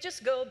we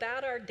just go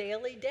about our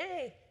daily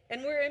day.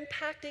 And we're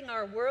impacting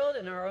our world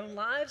and our own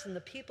lives and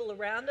the people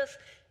around us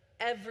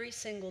every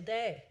single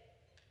day.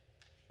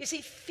 You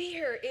see,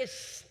 fear is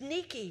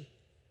sneaky.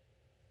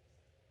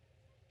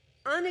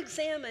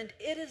 Unexamined,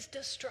 it is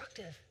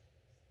destructive.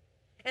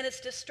 And it's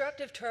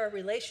destructive to our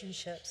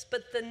relationships.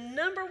 But the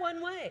number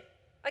one way,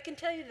 I can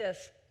tell you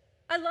this,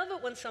 I love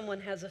it when someone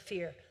has a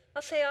fear.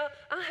 I'll say,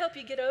 I'll help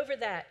you get over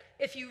that.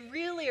 If you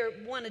really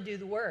want to do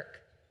the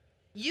work,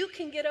 you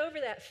can get over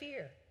that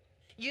fear.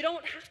 You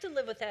don't have to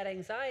live with that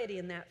anxiety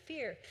and that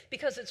fear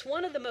because it's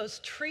one of the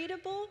most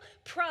treatable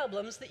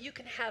problems that you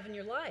can have in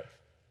your life.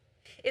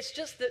 It's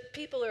just that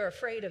people are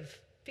afraid of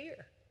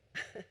fear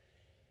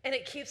and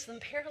it keeps them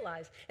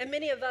paralyzed. And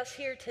many of us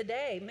here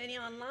today, many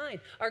online,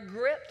 are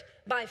gripped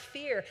by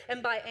fear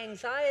and by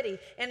anxiety.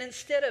 And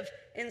instead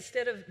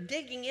of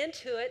digging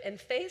into it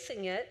and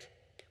facing it,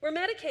 we're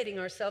medicating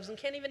ourselves and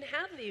can't even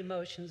have the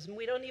emotions and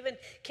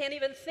can't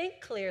even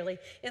think clearly.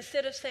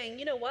 Instead of saying,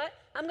 you know what,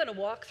 I'm going to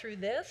walk through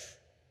this.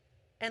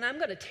 And I'm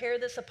going to tear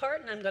this apart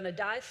and I'm going to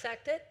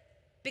dissect it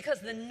because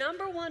the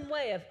number one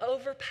way of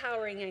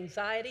overpowering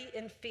anxiety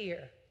and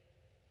fear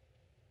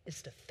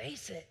is to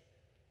face it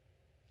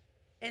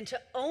and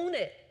to own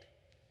it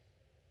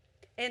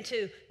and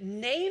to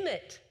name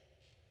it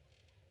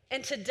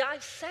and to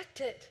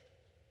dissect it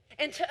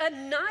and to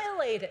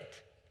annihilate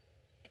it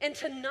and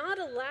to not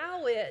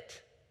allow it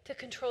to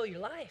control your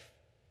life.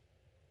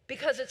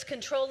 Because it's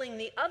controlling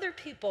the other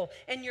people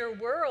and your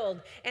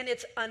world, and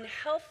it's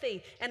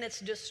unhealthy, and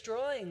it's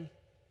destroying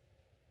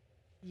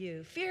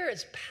you. Fear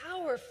is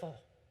powerful,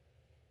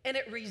 and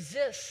it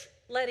resists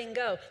letting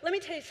go. Let me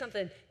tell you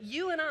something.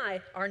 You and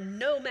I are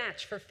no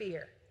match for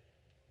fear.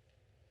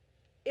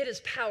 It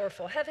is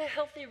powerful. Have a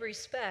healthy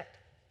respect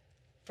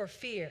for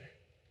fear.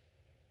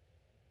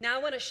 Now,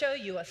 I want to show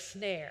you a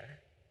snare.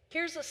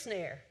 Here's a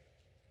snare.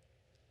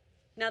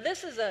 Now,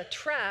 this is a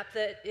trap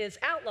that is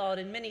outlawed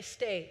in many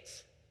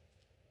states.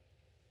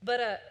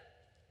 But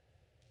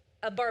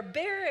a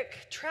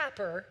barbaric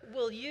trapper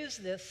will use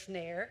this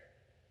snare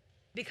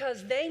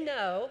because they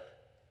know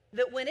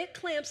that when it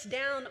clamps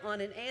down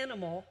on an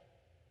animal,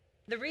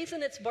 the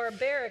reason it's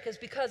barbaric is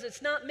because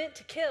it's not meant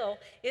to kill,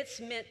 it's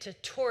meant to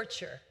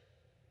torture.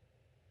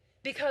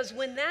 Because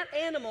when that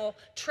animal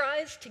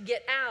tries to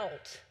get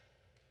out,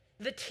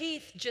 the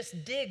teeth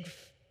just dig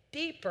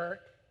deeper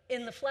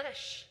in the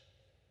flesh.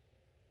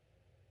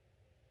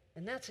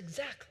 And that's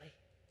exactly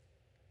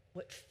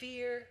what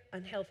fear,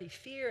 unhealthy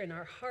fear in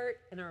our heart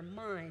and our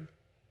mind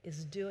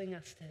is doing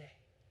us today.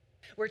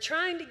 We're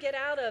trying to get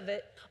out of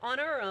it on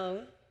our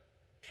own,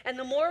 and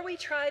the more we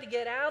try to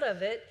get out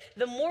of it,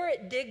 the more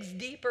it digs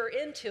deeper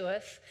into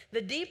us,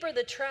 the deeper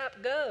the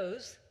trap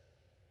goes,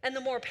 and the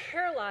more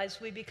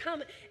paralyzed we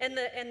become, and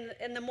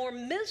the more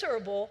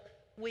miserable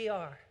we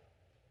are.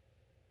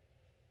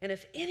 And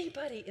if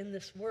anybody in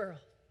this world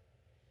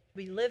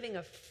be living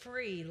a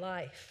free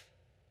life,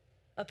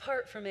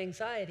 apart from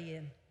anxiety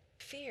and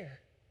fear,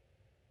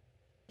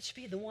 it should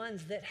be the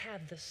ones that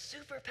have the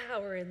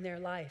superpower in their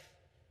life,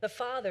 the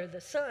Father,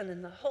 the Son,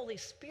 and the Holy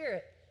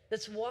Spirit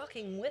that's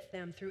walking with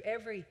them through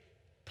every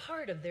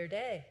part of their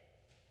day.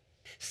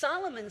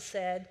 Solomon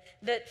said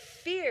that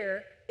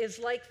fear is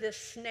like this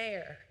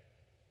snare,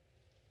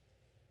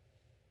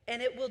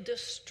 and it will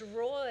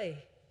destroy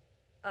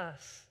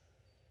us.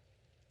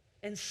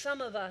 And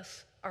some of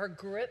us are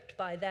gripped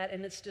by that,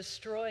 and it's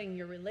destroying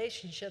your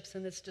relationships,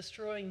 and it's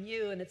destroying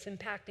you, and it's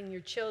impacting your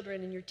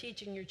children, and you're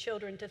teaching your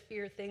children to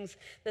fear things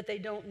that they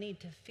don't need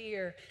to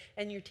fear,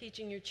 and you're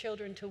teaching your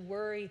children to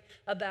worry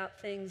about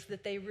things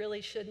that they really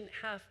shouldn't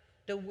have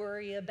to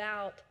worry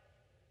about.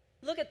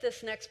 Look at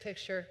this next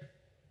picture.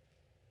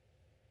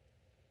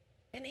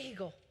 An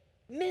eagle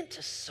meant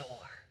to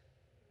soar,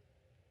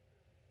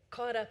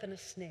 caught up in a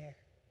snare,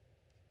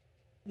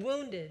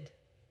 wounded,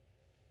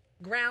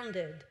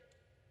 grounded.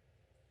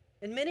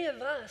 And many of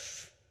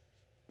us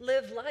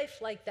live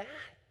life like that.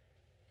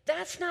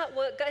 That's not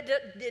what God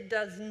did. It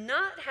does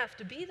not have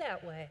to be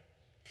that way.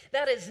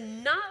 That is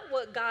not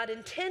what God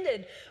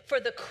intended for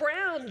the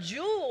crown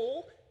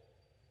jewel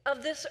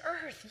of this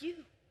earth, you.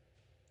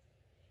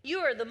 You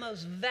are the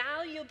most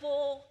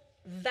valuable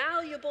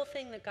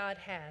thing that God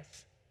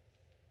has.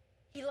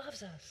 He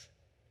loves us.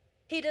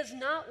 He does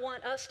not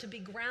want us to be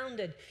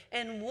grounded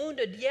and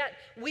wounded, yet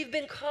we've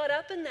been caught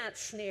up in that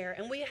snare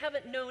and we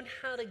haven't known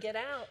how to get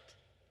out.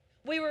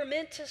 We were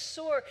meant to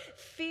soar.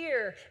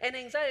 Fear and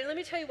anxiety. Let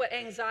me tell you what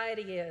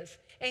anxiety is.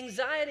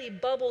 Anxiety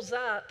bubbles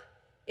up.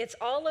 It's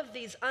all of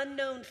these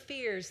unknown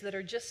fears that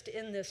are just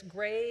in this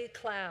gray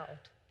cloud.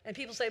 And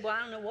people say, well, I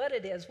don't know what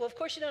it is. Well, of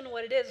course you don't know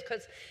what it is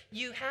because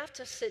you have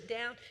to sit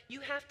down,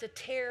 you have to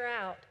tear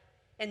out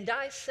and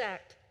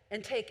dissect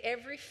and take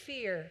every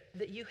fear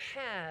that you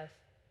have.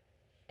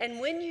 And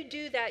when you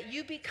do that,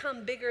 you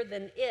become bigger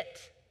than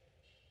it.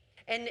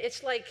 And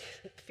it's like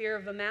fear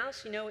of a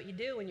mouse. You know what you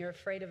do when you're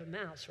afraid of a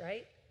mouse,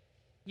 right?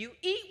 You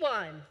eat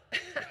one.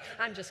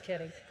 I'm just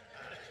kidding.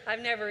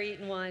 I've never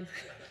eaten one.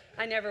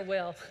 I never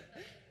will.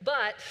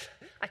 But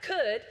I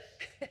could.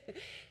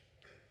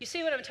 You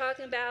see what I'm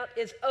talking about?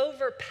 Is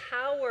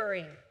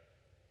overpowering.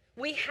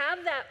 We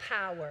have that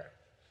power,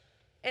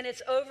 and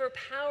it's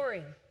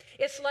overpowering.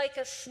 It's like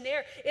a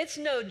snare. It's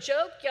no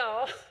joke,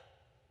 y'all.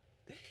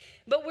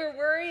 But we're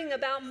worrying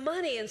about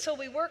money, and so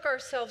we work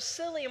ourselves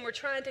silly, and we're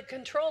trying to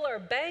control our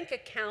bank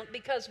account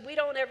because we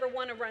don't ever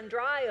want to run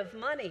dry of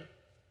money.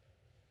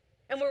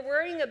 And we're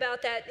worrying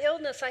about that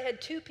illness. I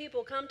had 2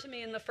 people come to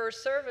me in the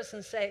first service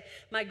and say,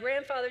 my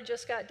grandfather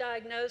just got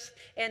diagnosed,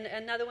 and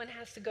another one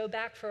has to go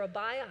back for a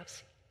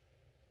biopsy.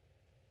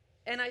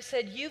 And I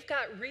said, you've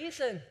got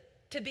reason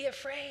to be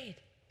afraid.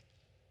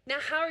 Now,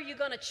 how are you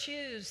going to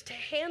choose to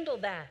handle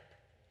that?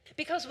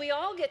 Because we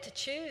all get to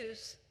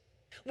choose.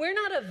 We're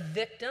not a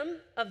victim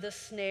of the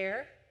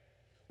snare.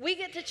 We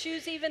get to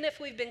choose, even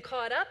if we've been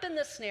caught up in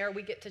the snare,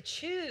 we get to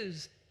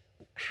choose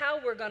how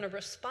we're going to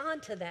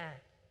respond to that.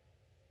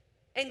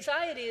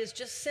 Anxiety is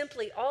just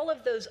simply all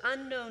of those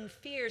unknown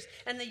fears,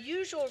 and the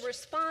usual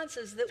response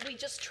is that we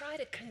just try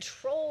to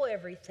control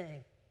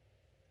everything.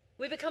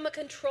 We become a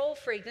control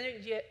freak.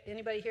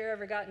 Anybody here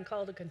ever gotten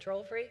called a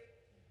control freak?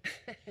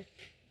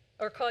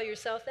 Or call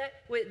yourself that?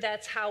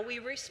 That's how we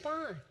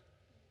respond.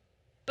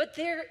 But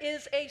there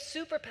is a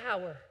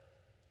superpower.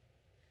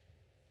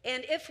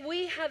 And if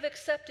we have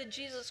accepted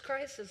Jesus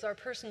Christ as our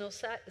personal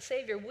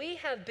Savior, we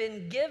have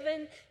been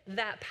given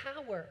that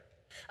power.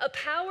 A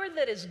power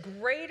that is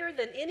greater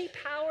than any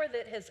power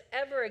that has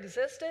ever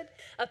existed.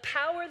 A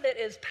power that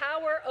is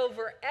power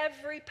over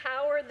every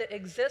power that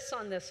exists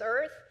on this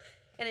earth.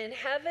 And in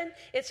heaven,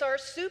 it's our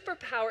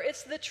superpower.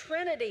 It's the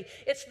Trinity.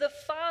 It's the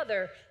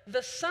Father,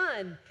 the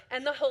Son,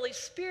 and the Holy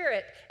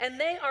Spirit. And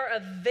they are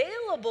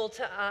available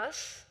to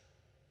us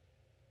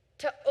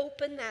to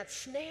open that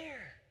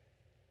snare.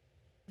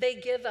 They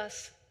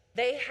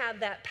have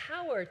that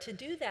power to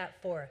do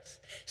that for us.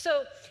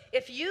 So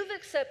if you've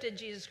accepted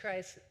Jesus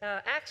Christ,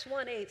 Acts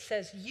 1:8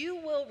 says, you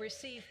will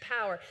receive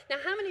power. Now,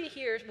 how many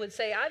here would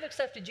say, I've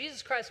accepted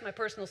Jesus Christ, my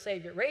personal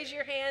Savior? Raise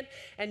your hand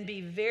and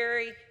be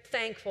very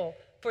thankful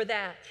for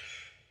that.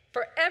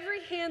 For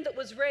every hand that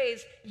was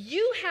raised,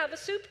 you have a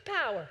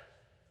superpower.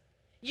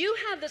 You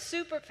have the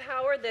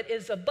superpower that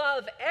is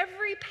above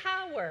every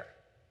power.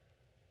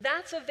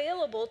 That's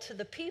available to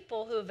the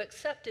people who have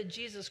accepted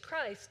Jesus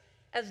Christ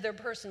as their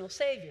personal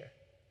Savior.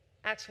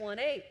 Acts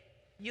 1:8,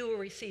 you will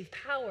receive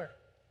power.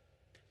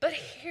 But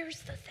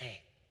here's the thing.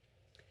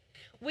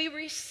 We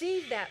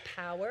receive that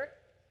power,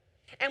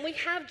 and we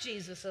have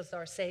Jesus as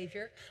our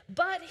Savior,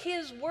 but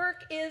his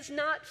work is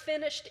not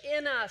finished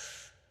in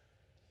us.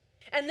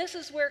 And this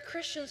is where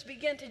Christians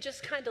begin to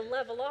just kind of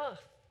level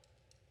off.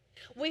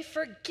 We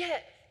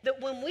forget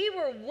that when we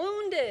were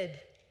wounded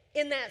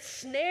in that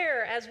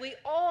snare, as we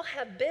all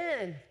have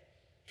been,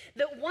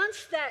 that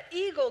once that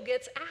eagle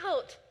gets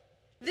out,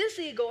 this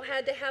eagle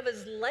had to have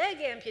his leg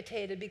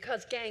amputated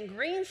because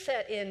gangrene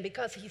set in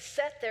because he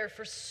sat there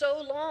for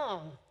so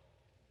long.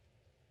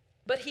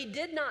 But he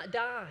did not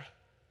die.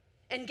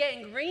 And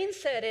gangrene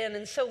set in,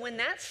 and so when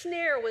that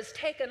snare was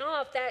taken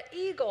off, that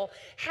eagle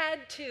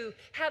had to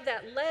have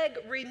that leg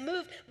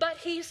removed, but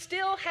he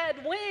still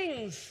had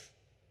wings.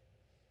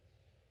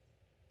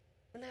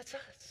 And that's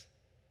us.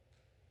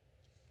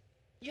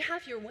 You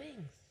have your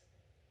wings,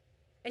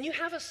 and you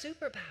have a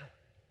superpower.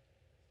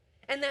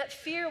 And that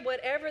fear,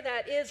 whatever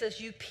that is,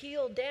 as you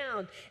peel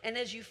down and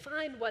as you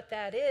find what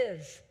that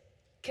is,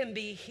 can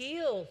be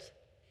healed,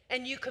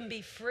 and you can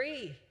be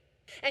free.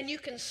 And you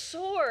can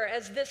soar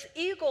as this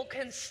eagle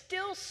can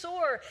still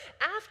soar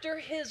after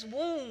his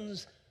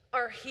wounds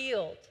are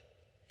healed.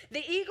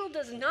 The eagle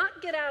does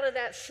not get out of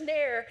that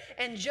snare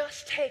and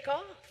just take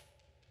off.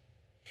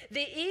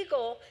 The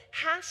eagle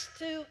has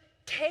to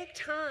take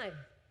time.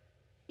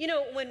 You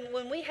know,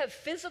 when we have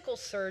physical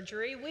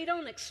surgery, we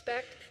don't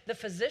expect the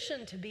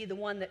physician to be the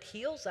one that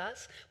heals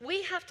us.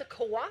 We have to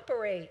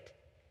cooperate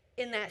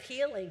in that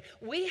healing.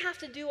 We have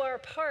to do our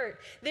part.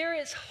 There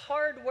is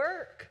hard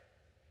work.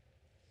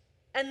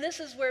 And this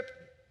is where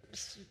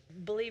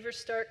believers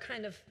start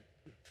kind of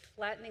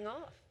flattening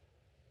off.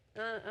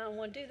 I don't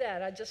want to do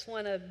that. I just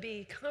want to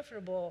be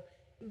comfortable.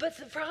 But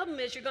the problem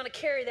is you're going to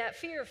carry that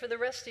fear for the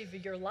rest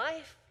of your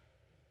life.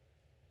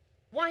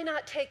 Why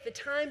not take the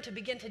time to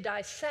begin to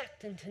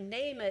dissect and to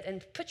name it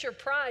and put your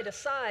pride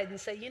aside and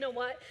say, you know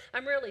what?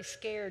 I'm really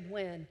scared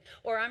when,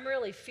 or I'm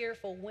really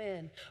fearful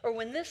when, or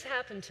when this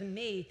happened to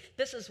me,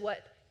 this is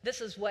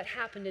what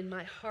happened in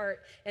my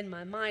heart and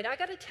my mind. I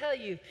got to tell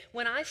you,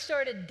 when I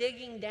started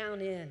digging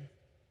down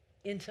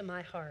into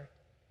my heart,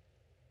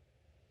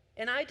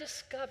 and I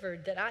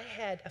discovered that I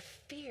had a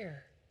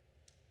fear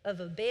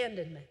of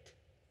abandonment.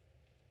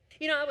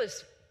 You know,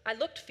 I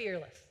looked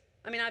fearless.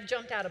 I mean, I've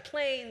jumped out of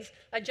planes.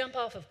 I jump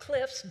off of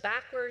cliffs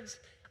backwards.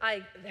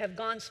 I have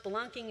gone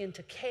spelunking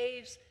into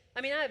caves.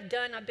 I mean, I've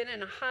been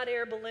in a hot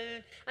air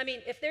balloon. I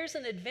mean, if there's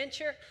an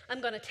adventure, I'm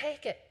going to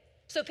take it.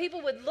 So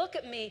people would look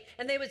at me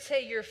and they would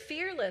say, you're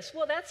fearless.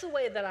 Well, that's the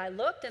way that I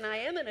looked, and I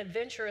am an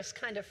adventurous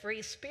kind of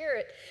free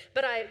spirit.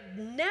 But I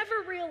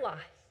never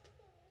realized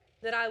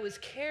that I was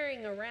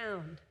carrying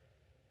around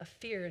a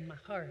fear in my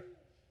heart.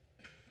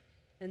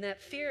 And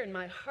that fear in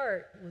my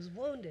heart was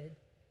wounded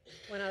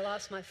when I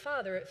lost my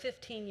father at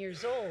 15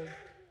 years old.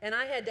 And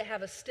I had to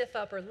have a stiff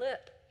upper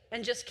lip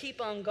and just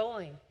keep on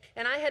going.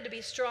 And I had to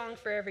be strong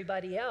for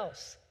everybody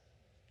else.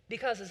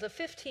 Because as a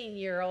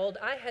 15-year-old,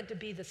 I had to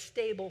be the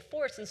stable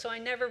force. And so I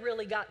never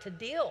really got to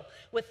deal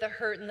with the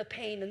hurt and the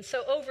pain. And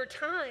so over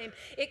time,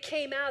 it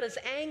came out as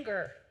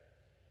anger.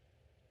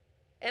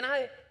 And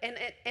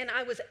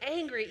I was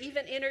angry,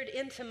 even entered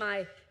into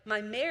my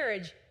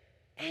marriage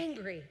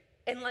angry.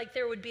 And like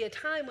there would be a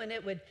time when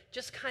it would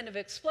just kind of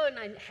explode. And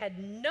I had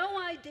no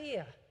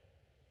idea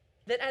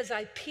that as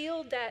I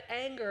peeled that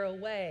anger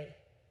away,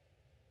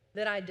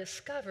 that I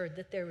discovered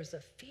that there was a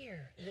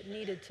fear that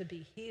needed to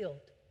be healed.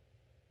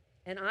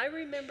 And I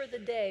remember the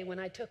day when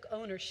I took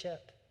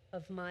ownership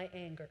of my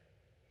anger.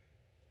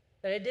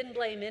 That I didn't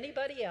blame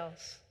anybody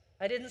else.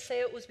 I didn't say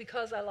it was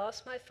because I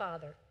lost my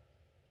father.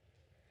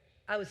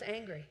 I was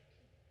angry.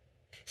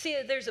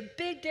 See, there's a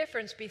big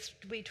difference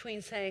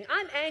between saying,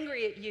 I'm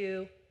angry at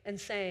you, and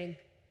saying,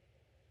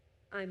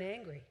 I'm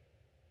angry.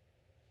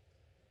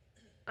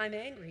 I'm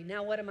angry.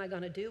 Now what am I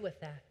going to do with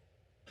that?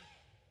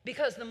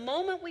 Because the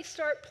moment we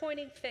start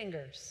pointing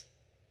fingers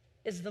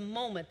is the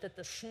moment that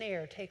the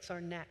snare takes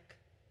our neck.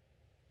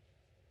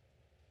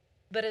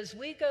 But as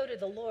we go to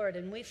the Lord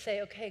and we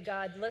say, okay,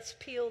 God, let's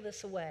peel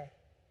this away.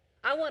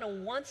 I want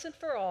to once and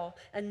for all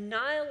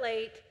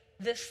annihilate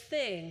this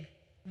thing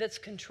that's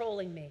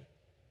controlling me.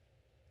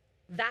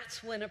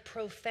 That's when a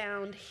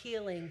profound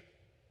healing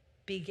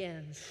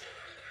begins.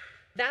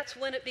 That's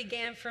when it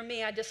began for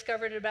me. I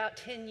discovered it about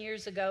 10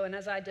 years ago, and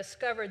as I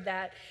discovered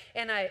that,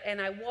 and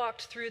I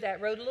walked through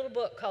that, wrote a little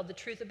book called The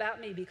Truth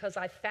About Me, because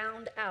I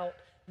found out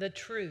the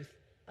truth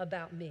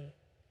about me.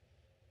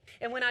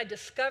 And when I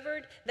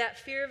discovered that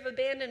fear of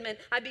abandonment,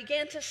 I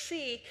began to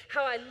see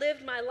how I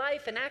lived my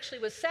life and actually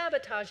was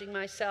sabotaging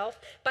myself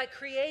by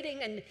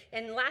creating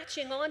and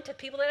latching on to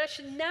people that I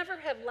should never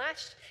have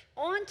latched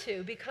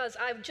onto, because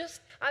I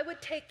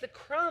would take the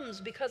crumbs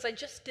because I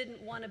just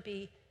didn't want to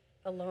be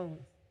alone.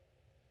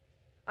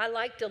 I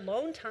liked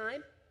alone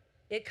time.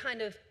 It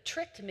kind of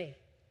tricked me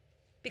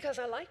because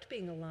I liked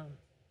being alone.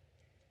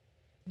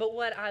 But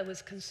what I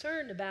was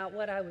concerned about,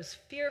 what I was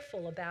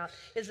fearful about,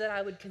 is that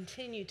I would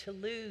continue to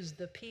lose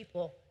the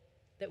people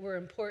that were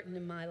important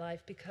in my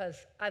life, because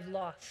I've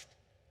lost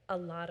a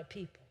lot of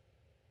people.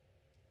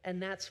 And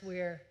that's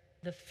where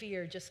the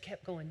fear just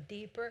kept going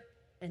deeper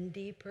and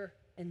deeper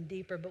and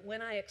deeper. But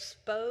when I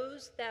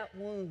exposed that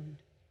wound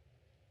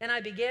and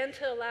I began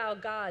to allow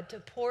God to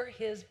pour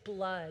his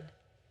blood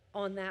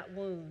on that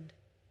wound,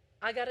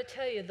 I got to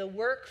tell you, the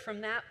work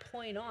from that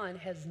point on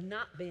has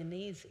not been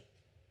easy.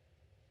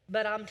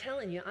 But I'm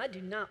telling you, I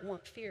do not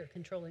want fear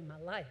controlling my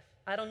life.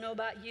 I don't know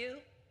about you,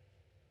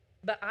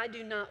 but I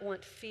do not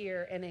want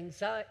fear and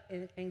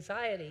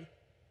anxiety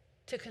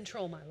to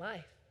control my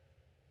life.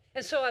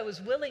 And so I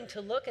was willing to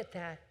look at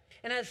that.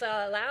 And as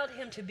I allowed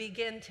him to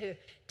begin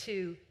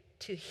to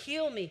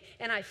heal me,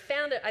 and I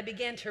found it, I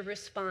began to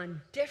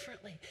respond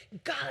differently.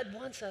 God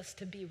wants us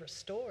to be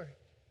restored.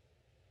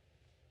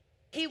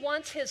 He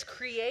wants his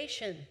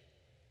creation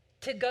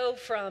to go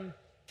from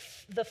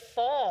the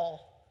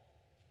fall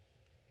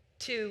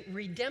to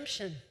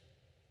redemption,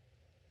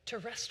 to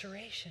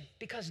restoration.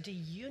 Because do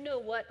you know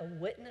what a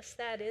witness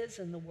that is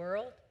in the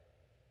world?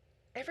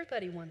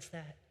 Everybody wants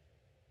that.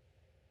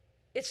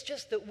 It's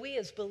just that we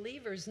as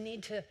believers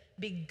need to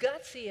be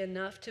gutsy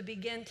enough to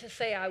begin to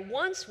say, I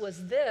once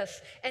was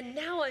this, and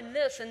now I'm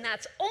this, and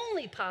that's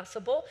only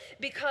possible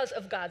because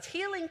of God's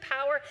healing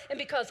power and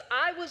because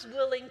I was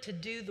willing to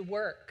do the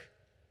work.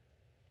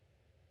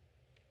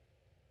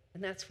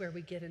 And that's where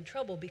we get in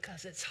trouble,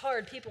 because it's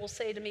hard. People will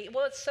say to me,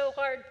 well, it's so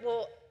hard.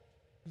 Well,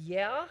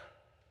 yeah.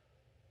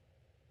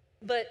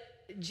 But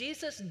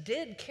Jesus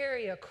did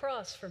carry a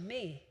cross for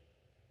me.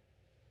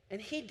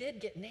 And he did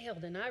get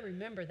nailed, and I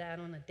remember that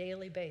on a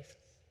daily basis.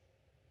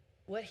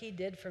 What he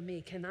did for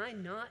me. Can I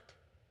not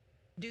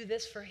do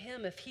this for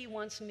him if he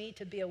wants me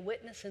to be a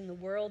witness in the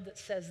world that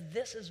says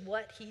this is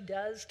what he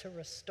does to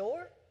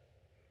restore?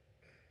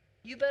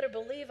 You better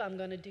believe I'm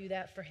going to do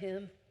that for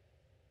him.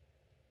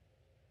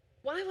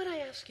 Why would I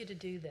ask you to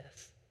do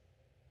this?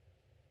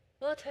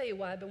 Well, I'll tell you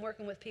why. I've been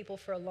working with people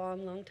for a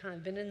long, long time,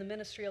 been in the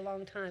ministry a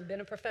long time,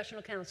 been a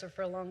professional counselor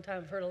for a long time,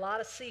 I've heard a lot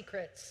of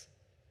secrets.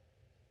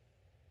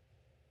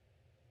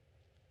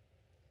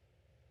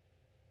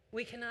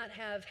 We cannot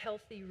have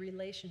healthy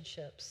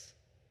relationships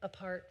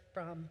apart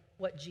from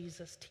what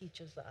Jesus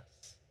teaches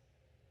us.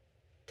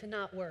 To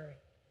not worry,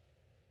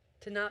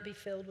 to not be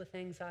filled with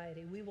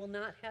anxiety. We will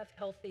not have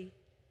healthy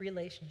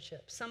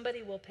relationships.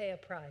 Somebody will pay a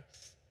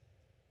price,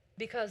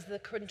 because the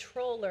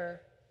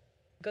controller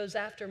goes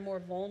after more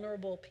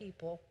vulnerable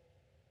people.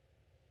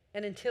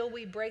 And until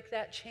we break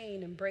that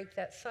chain and break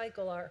that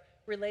cycle, our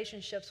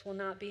relationships will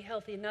not be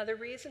healthy. Another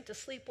reason to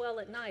sleep well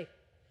at night.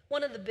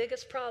 One of the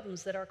biggest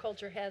problems that our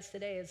culture has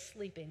today is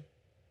sleeping.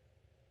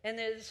 And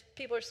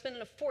people are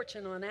spending a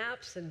fortune on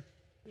apps and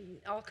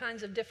all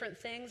kinds of different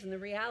things, and the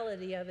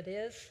reality of it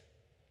is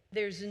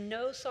there's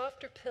no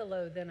softer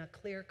pillow than a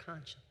clear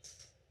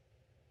conscience.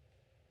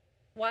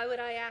 Why would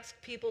I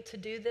ask people to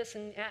do this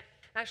and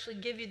actually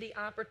give you the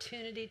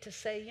opportunity to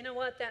say, you know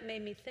what, that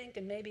made me think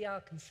and maybe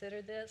I'll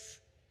consider this?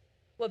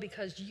 Well,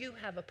 because you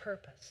have a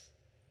purpose.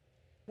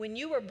 When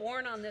you were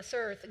born on this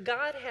earth,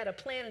 God had a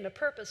plan and a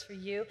purpose for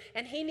you,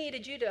 and he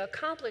needed you to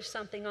accomplish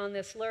something on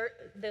this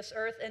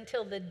earth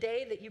until the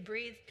day that you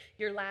breathe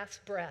your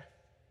last breath.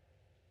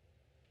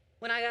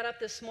 When I got up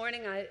this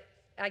morning,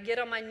 I get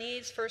on my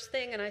knees first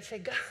thing and I say,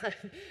 God,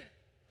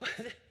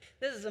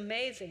 this is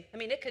amazing. I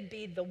mean, it could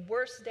be the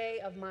worst day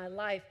of my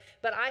life,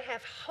 but I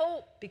have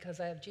hope because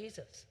I have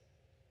Jesus.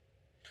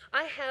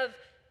 I have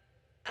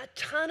a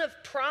ton of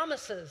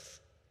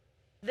promises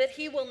that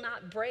he will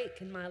not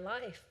break in my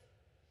life.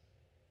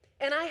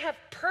 And I have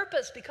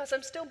purpose because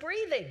I'm still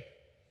breathing.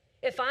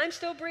 If I'm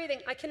still breathing,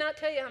 I cannot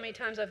tell you how many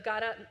times I've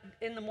got up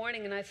in the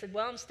morning and I said,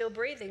 well, I'm still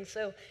breathing.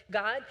 So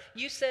God,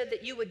 you said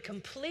that you would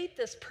complete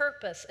this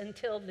purpose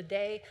until the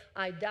day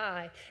I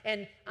die.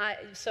 And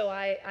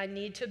I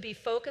need to be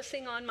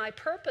focusing on my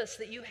purpose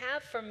that you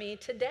have for me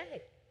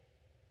today.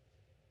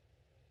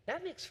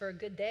 That makes for a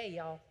good day,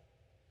 y'all.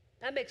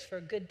 That makes for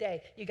a good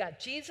day. You got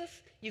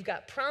Jesus, you've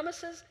got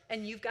promises,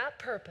 and you've got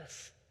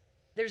purpose.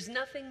 There's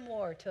nothing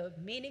more to a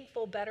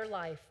meaningful, better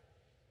life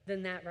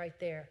than that right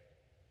there.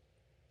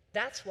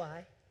 That's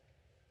why.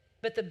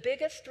 But the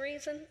biggest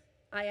reason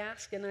I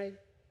ask, and I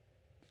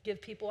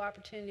give people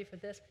opportunity for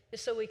this, is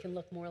so we can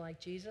look more like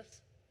Jesus.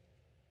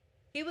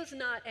 He was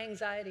not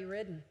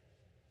anxiety-ridden.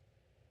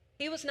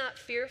 He was not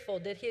fearful.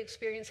 Did he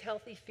experience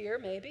healthy fear?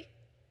 Maybe.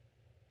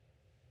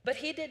 But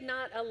he did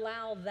not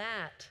allow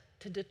that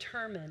to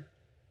determine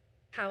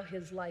how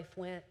his life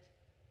went.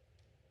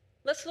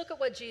 Let's look at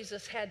what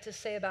Jesus had to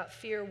say about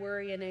fear,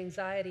 worry, and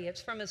anxiety.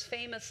 It's from his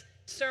famous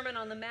Sermon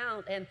on the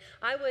Mount, and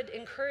I would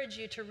encourage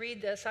you to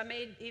read this. I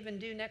may even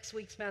do next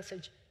week's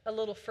message a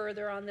little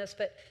further on this,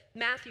 but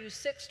Matthew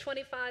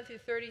 6:25 through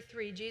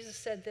 33, Jesus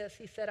said this.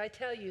 He said, I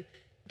tell you,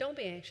 don't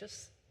be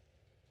anxious.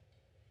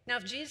 Now,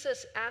 if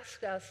Jesus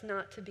asked us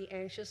not to be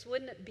anxious,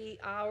 wouldn't it be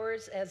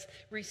ours as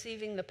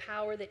receiving the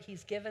power that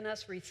he's given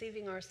us,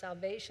 receiving our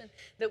salvation,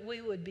 that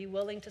we would be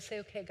willing to say,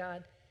 okay,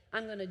 God,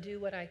 I'm going to do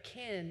what I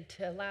can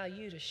to allow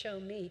you to show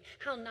me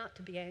how not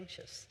to be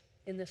anxious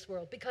in this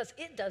world, because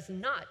it does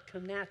not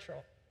come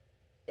natural.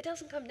 It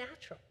doesn't come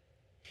natural.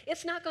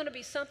 It's not going to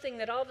be something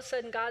that all of a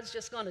sudden God's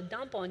just going to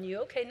dump on you.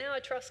 Okay, now I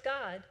trust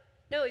God.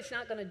 No, he's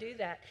not going to do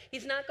that.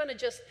 He's not going to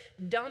just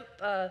dump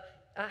a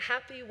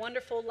happy,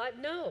 wonderful life.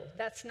 No,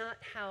 that's not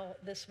how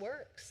this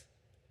works.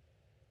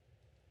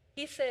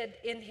 He said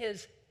in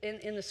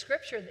the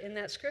scripture, in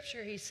that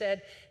scripture, he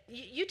said,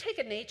 you take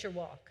a nature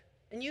walk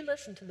and you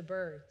listen to the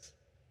birds.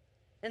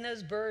 And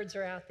those birds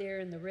are out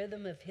there in the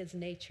rhythm of his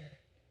nature.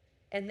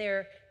 And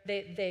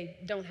they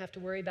don't have to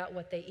worry about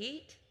what they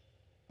eat.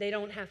 They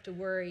don't have to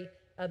worry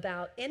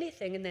about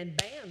anything. And then,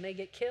 bam, they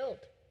get killed.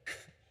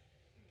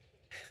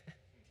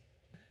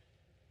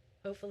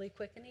 Hopefully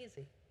quick and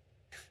easy.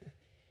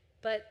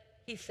 But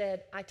he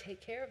said, I take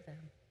care of them.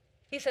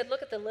 He said,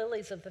 look at the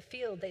lilies of the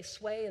field. They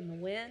sway in the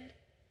wind.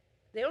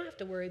 They don't have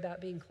to worry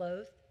about being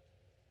clothed.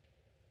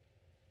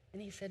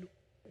 And he said,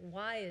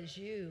 why is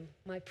you,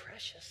 my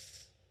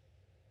precious?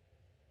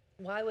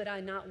 Why would I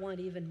not want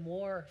even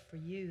more for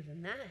you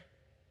than that?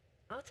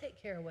 I'll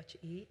take care of what you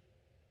eat.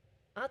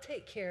 I'll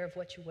take care of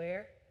what you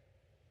wear.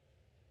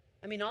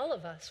 I mean, all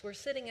of us, we're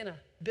sitting in a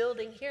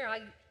building here.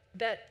 I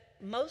bet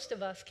most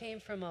of us came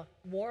from a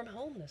warm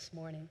home this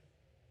morning.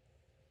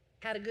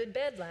 Had a good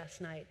bed last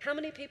night. How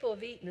many people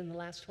have eaten in the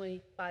last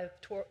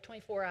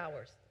 24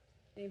 hours?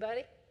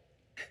 Anybody?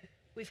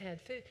 We've had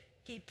food.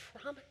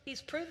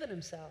 He's proven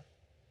himself.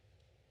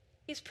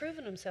 He's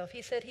proven himself.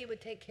 He said he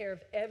would take care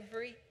of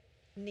every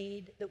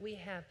need that we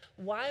have.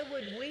 Why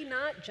would we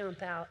not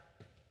jump out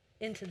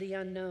into the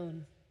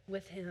unknown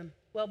with him?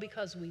 Well,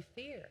 because we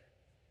fear.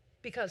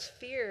 Because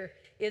fear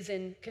is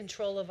in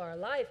control of our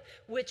life,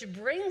 which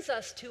brings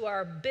us to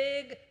our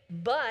big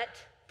but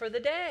for the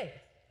day.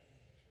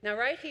 Now,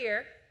 right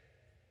here,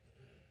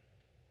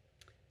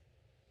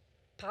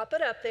 pop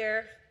it up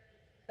there.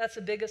 That's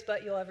the biggest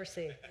butt you'll ever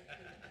see.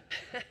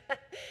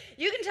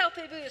 You can tell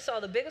people you saw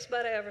the biggest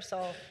butt I ever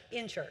saw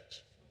in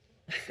church.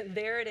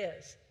 There it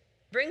is.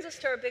 Brings us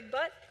to our big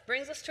butt,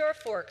 brings us to our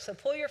fork. So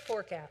pull your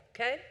fork out,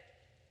 okay?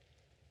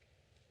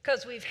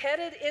 Because we've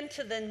headed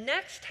into the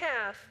next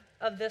half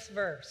of this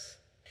verse.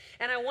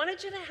 And I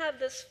wanted you to have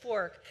this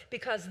fork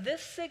because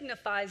this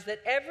signifies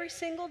that every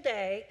single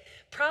day,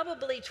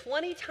 probably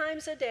 20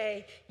 times a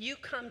day, you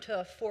come to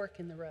a fork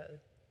in the road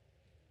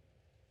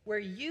where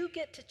you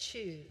get to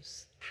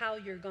choose how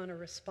you're going to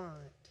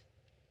respond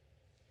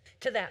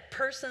to that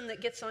person that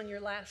gets on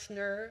your last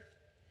nerve,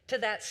 to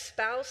that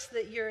spouse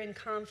that you're in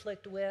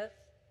conflict with,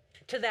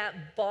 to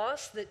that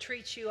boss that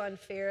treats you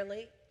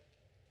unfairly,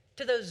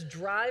 to those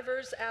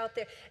drivers out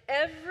there.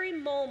 Every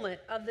moment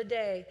of the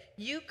day,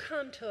 you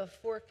come to a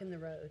fork in the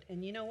road.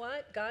 And you know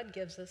what? God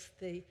gives us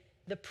the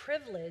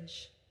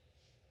privilege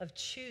of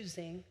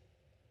choosing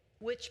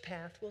which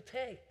path we'll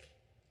take.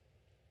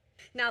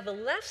 Now, the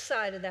left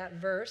side of that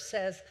verse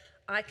says,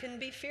 I can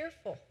be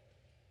fearful.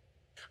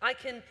 I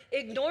can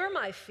ignore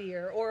my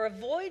fear or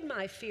avoid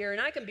my fear, and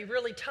I can be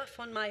really tough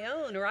on my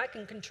own, or I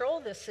can control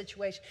this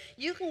situation.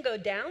 You can go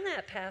down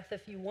that path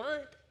if you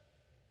want.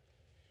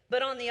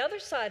 But on the other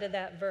side of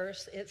that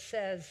verse, it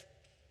says,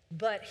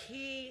 but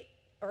he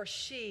or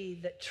she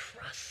that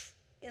trusts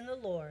in the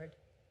Lord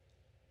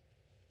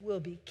will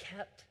be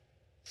kept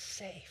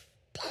safe.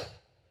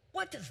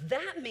 What does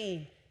that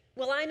mean?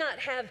 Will I not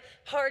have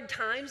hard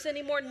times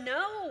anymore?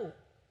 No.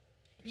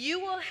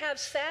 You will have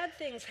sad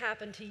things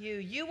happen to you.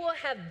 You will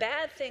have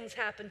bad things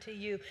happen to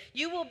you.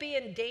 You will be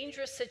in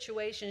dangerous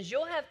situations.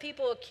 You'll have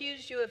people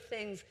accuse you of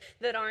things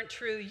that aren't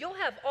true. You'll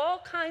have all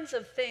kinds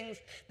of things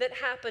that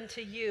happen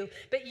to you.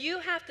 But you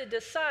have to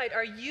decide,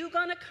 are you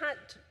going to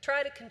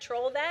try to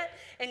control that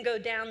and go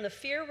down the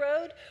fear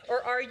road?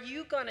 Or are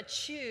you going to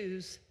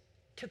choose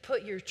to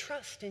put your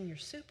trust in your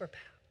superpower?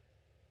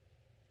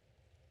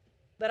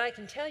 But I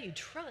can tell you,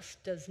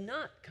 trust does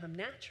not come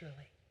naturally.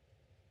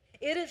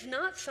 It is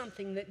not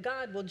something that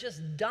God will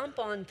just dump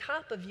on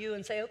top of you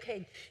and say,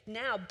 okay,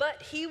 now, but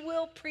he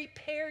will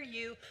prepare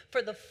you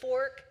for the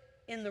fork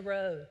in the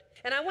road.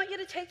 And I want you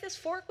to take this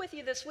fork with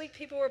you this week.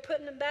 People were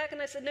putting them back,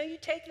 and I said, no, you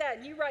take that,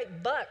 and you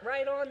write but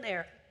right on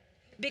there.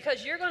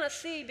 Because you're going to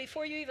see,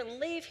 before you even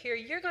leave here,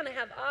 you're going to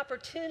have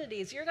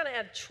opportunities. You're going to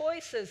have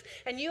choices,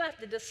 and you have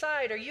to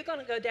decide, are you going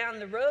to go down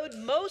the road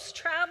most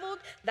traveled?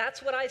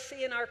 That's what I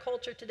see in our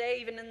culture today,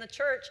 even in the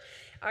church.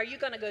 Are you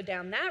going to go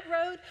down that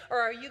road, or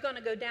are you going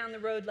to go down the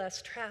road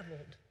less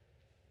traveled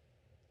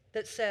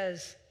that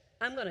says,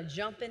 I'm going to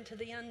jump into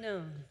the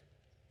unknown?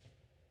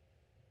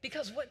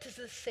 Because what does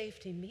this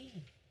safety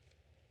mean?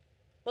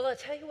 Well, I'll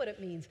tell you what it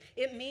means.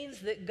 It means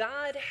that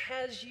God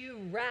has you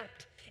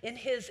wrapped in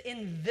his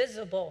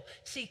invisible,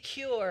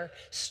 secure,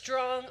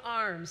 strong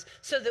arms,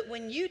 so that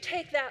when you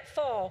take that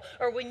fall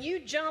or when you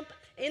jump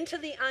into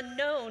the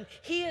unknown,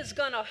 he is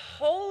going to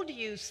hold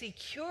you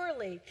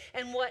securely.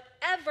 And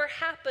whatever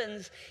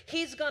happens,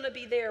 he's going to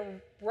be there,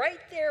 right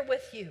there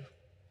with you.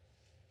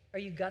 Are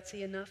you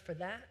gutsy enough for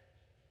that?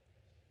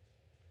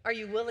 Are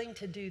you willing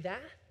to do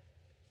that?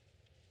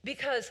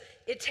 Because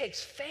it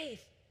takes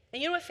faith.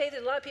 And you know what faith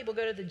is? A lot of people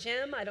go to the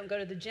gym. I don't go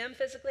to the gym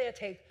physically. I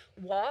take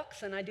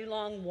walks, and I do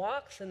long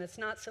walks, and it's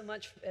not so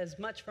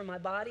much for my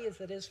body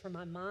as it is for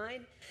my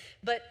mind.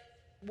 But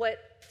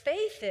what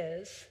faith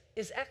is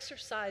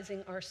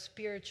exercising our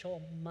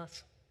spiritual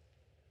muscle.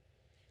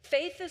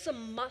 Faith is a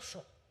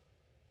muscle.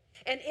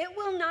 And it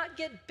will not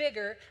get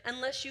bigger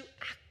unless you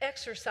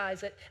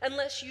exercise it,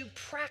 unless you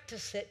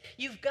practice it.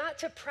 You've got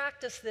to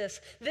practice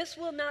this. This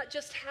will not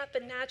just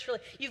happen naturally.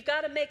 You've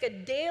got to make a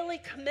daily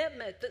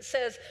commitment that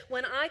says,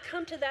 when I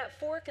come to that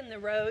fork in the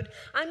road,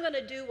 I'm going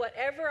to do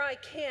whatever I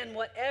can,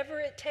 whatever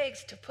it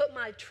takes to put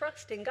my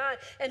trust in God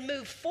and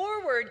move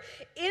forward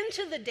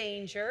into the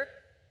danger,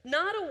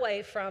 not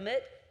away from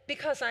it,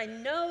 because I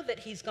know that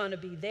he's going to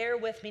be there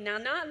with me. Now,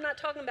 I'm not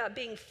talking about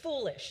being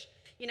foolish.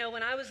 You know,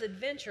 when I was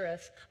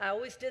adventurous, I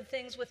always did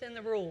things within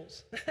the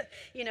rules.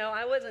 You know,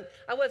 I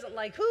wasn't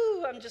like,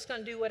 I'm just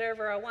going to do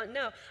whatever I want.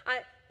 No,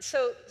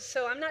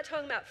 so I'm not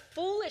talking about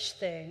foolish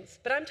things,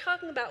 but I'm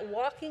talking about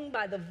walking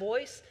by the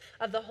voice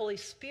of the Holy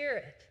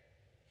Spirit.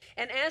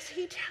 And as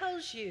he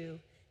tells you,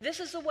 this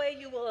is the way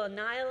you will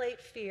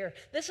annihilate fear.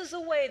 This is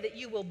the way that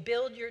you will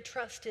build your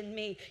trust in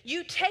me.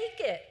 You take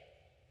it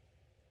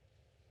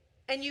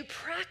and you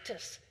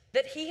practice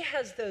that he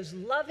has those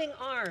loving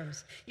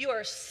arms. You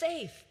are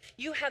safe.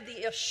 You have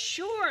the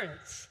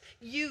assurance.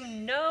 You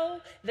know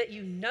that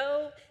you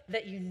know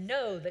that you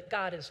know that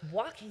God is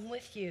walking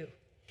with you.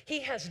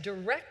 He has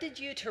directed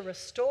you to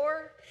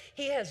restore.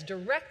 He has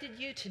directed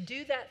you to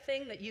do that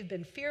thing that you've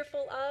been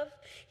fearful of.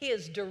 He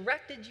has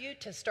directed you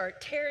to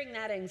start tearing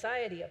that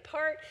anxiety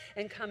apart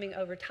and coming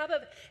over top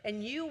of it.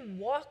 And you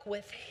walk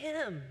with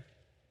him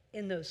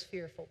in those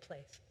fearful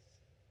places.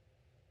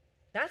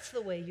 That's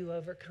the way you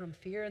overcome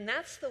fear, and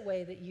that's the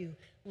way that you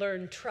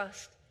learn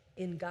trust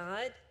in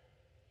God.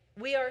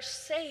 We are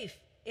safe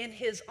in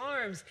his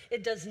arms.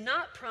 It does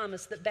not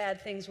promise that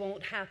bad things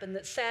won't happen,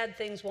 that sad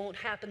things won't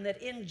happen,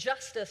 that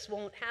injustice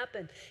won't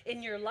happen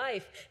in your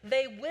life.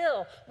 They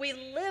will. We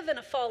live in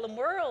a fallen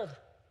world.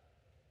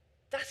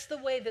 That's the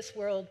way this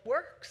world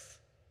works.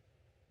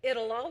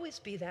 It'll always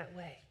be that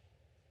way.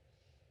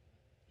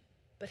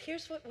 But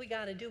here's what we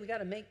got to do. We got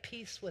to make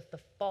peace with the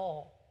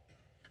fall.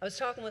 I was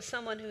talking with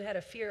someone who had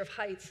a fear of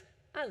heights.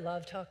 I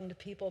love talking to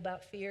people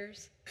about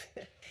fears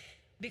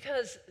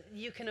because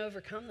you can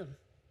overcome them.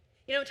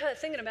 You know, I'm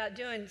thinking about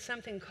doing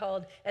something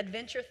called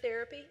adventure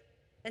therapy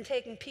and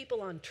taking people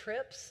on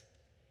trips,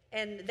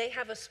 and they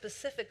have a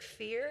specific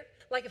fear.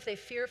 Like if they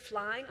fear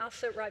flying, I'll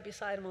sit right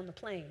beside them on the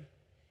plane,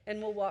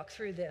 and we'll walk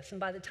through this. And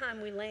by the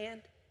time we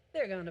land,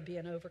 they're going to be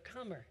an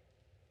overcomer.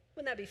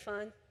 Wouldn't that be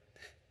fun?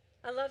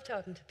 I love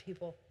talking to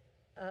people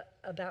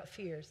about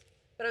fears.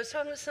 But I was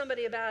talking to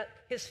somebody about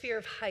his fear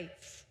of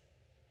heights.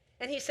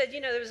 And he said,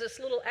 there's this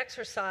little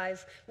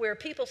exercise where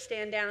people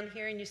stand down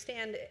here and you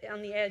stand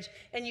on the edge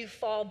and you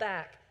fall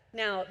back.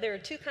 Now, there are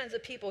two kinds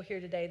of people here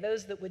today,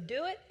 those that would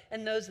do it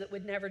and those that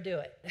would never do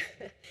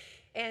it.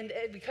 And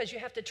because you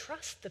have to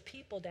trust the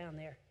people down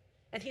there.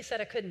 And he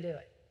said, I couldn't do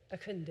it. I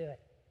couldn't do it.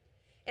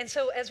 And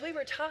so as we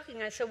were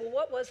talking, I said, well,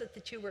 what was it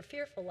that you were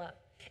fearful of?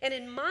 And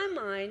in my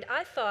mind,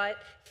 I thought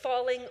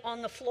falling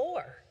on the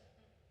floor.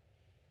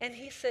 And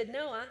he said,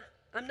 no,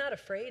 I'm not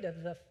afraid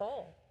of the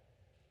fall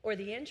or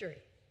the injury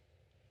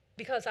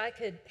because I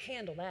could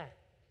handle that.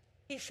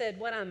 He said,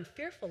 what I'm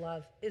fearful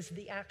of is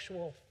the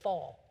actual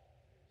fall.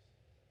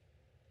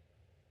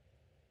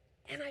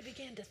 And I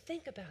began to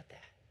think about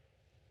that.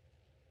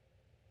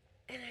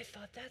 And I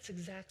thought, that's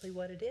exactly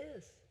what it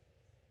is.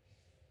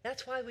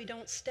 That's why we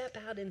don't step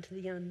out into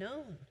the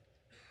unknown.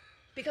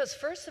 Because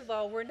first of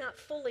all, we're not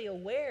fully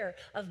aware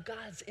of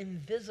God's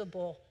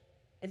invisible,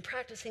 and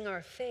practicing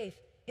our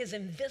faith, his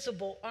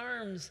invisible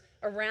arms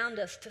around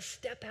us to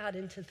step out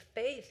into the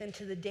faith,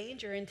 into the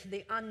danger, into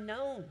the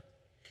unknown.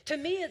 To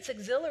me, it's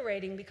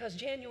exhilarating because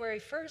January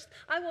 1st,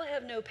 I will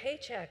have no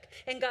paycheck.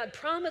 And God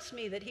promised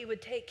me that he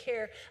would take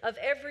care of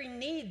every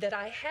need that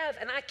I have,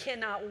 and I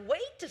cannot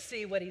wait to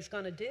see what he's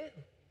going to do.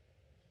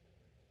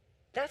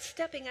 That's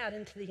stepping out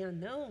into the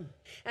unknown.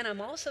 And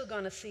I'm also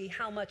going to see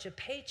how much a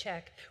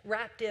paycheck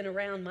wrapped in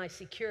around my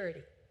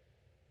security.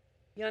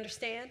 You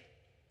understand?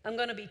 I'm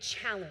going to be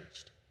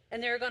challenged.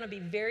 And there are going to be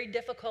very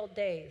difficult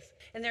days.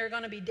 And there are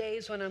going to be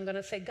days when I'm going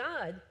to say,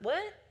 God,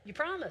 what? You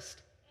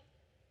promised.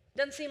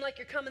 Doesn't seem like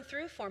you're coming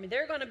through for me.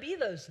 There are going to be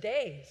those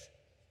days.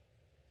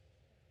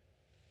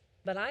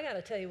 But I got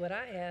to tell you what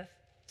I have,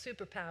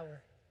 superpower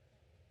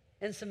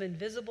and some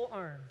invisible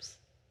arms.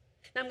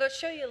 Now I'm going to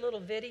show you a little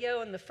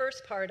video, and the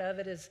first part of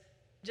it is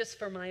just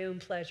for my own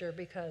pleasure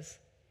because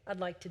I'd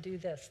like to do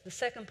this. The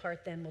second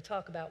part then we'll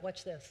talk about.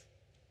 Watch this.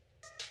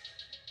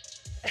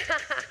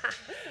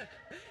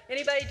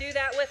 Anybody do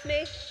that with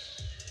me?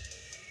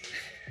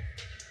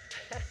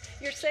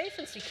 You're safe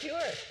and secure.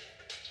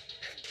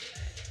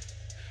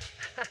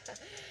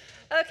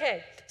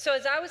 Okay, so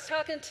as I was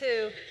talking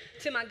to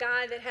my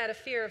guy that had a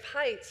fear of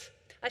heights,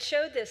 I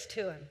showed this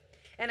to him.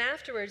 And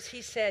afterwards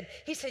he said,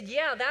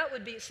 yeah, that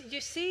would be,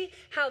 you see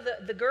how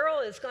the girl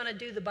is going to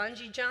do the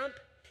bungee jump?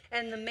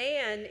 And the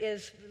man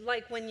is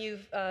like when you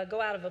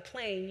go out of a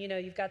plane,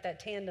 you've got that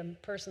tandem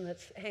person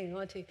that's hanging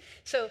on to you.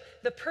 So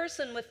the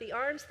person with the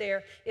arms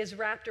there is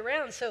wrapped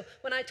around. So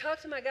when I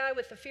talked to my guy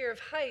with the fear of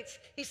heights,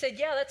 he said,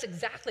 yeah, that's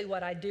exactly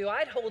what I do.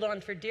 I'd hold on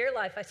for dear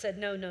life. I said,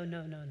 no.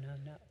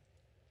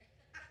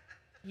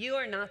 You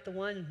are not the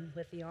one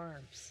with the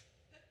arms.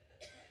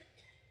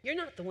 You're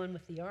not the one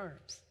with the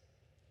arms.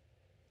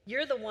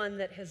 You're the one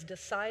that has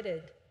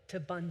decided to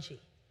bungee.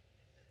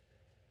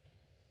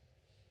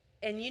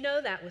 And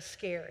that was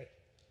scary.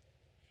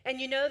 And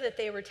that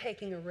they were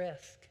taking a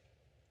risk.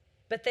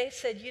 But they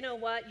said, you know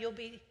what? You'll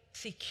be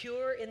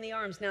secure in the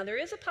arms. Now, there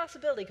is a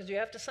possibility, because you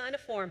have to sign a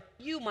form,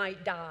 you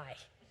might die.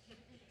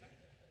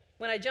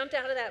 When I jumped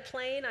out of that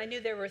plane, I knew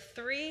there were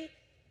 3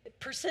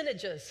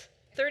 percentages.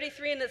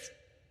 33 and the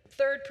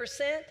third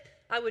percent,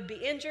 I would be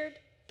injured.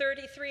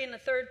 33 and the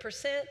third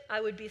percent, I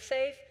would be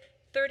safe.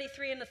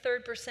 33 and the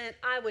third percent,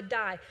 I would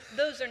die.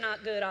 Those are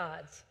not good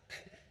odds.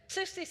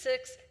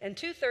 66 and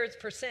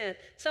 2/3%,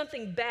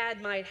 something bad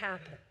might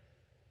happen.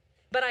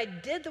 But I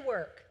did the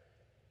work.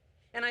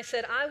 And I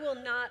said, I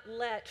will not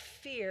let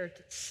fear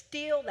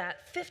steal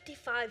that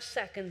 55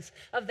 seconds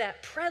of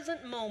that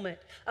present moment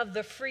of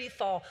the free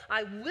fall.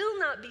 I will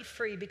not be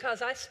free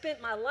because I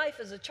spent my life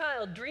as a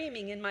child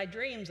dreaming in my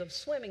dreams of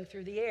swimming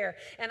through the air.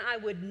 And I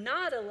would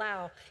not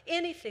allow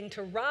anything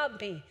to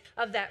rob me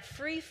of that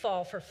free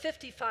fall for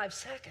 55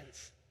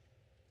 seconds.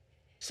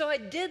 So I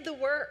did the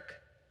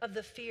work of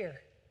the fear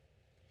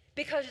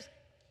because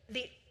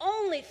the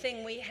only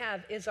thing we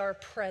have is our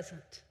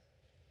present.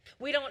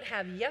 We don't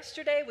have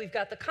yesterday. We've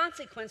got the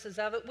consequences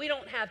of it. We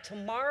don't have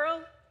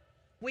tomorrow.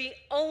 We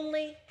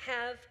only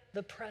have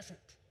the present.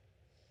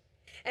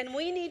 And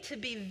we need to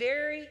be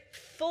very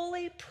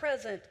fully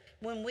present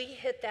when we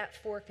hit that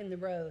fork in the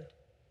road.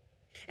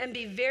 And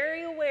be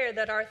very aware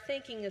that our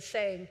thinking is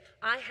saying,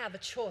 I have a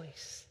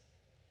choice.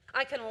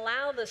 I can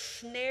allow the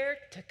snare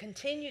to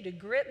continue to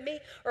grip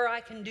me, or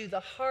I can do the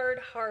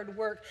hard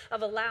work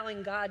of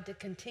allowing God to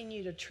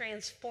continue to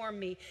transform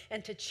me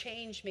and to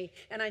change me.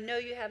 And I know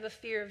you have a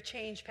fear of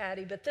change,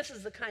 Patty, but this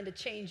is the kind of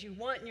change you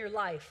want in your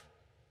life.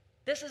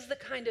 This is the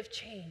kind of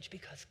change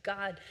because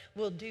God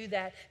will do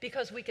that,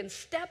 because we can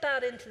step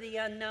out into the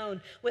unknown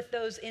with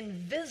those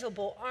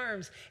invisible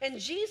arms. And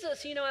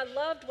Jesus, I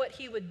loved what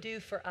he would do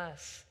for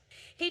us.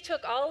 He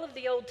took all of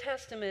the Old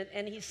Testament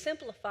and he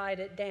simplified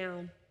it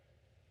down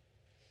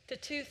to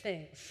 2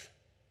 things.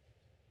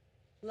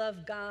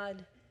 Love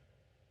God,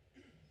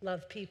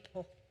 love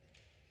people,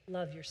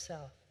 love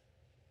yourself.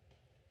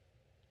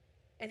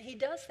 And he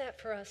does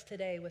that for us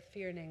today with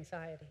fear and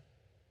anxiety.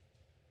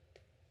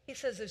 He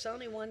says there's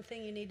only one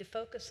thing you need to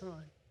focus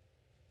on.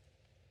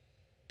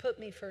 Put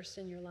me first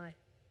in your life.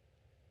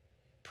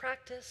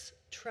 Practice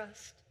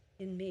trust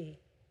in me.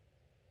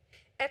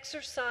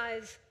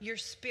 Exercise your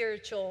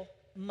spiritual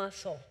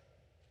muscle.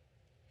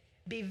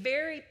 Be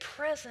very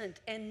present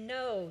and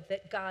know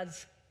that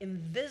God's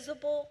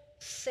invisible,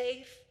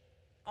 safe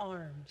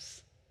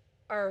arms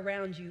are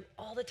around you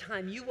all the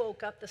time. You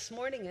woke up this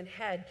morning and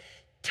had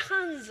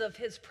tons of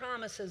his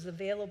promises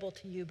available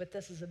to you, but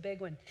this is a big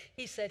one.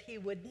 He said he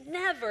would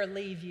never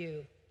leave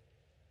you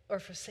or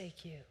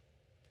forsake you.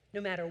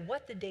 No matter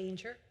what the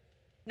danger,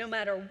 no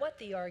matter what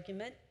the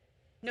argument,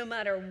 no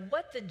matter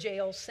what the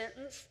jail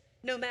sentence,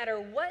 no matter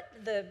what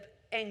the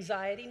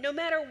anxiety, no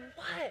matter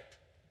what,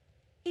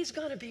 he's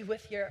going to be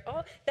with you.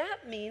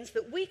 That means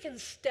that we can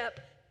step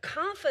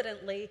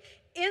confidently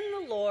in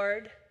the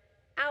Lord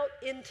out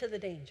into the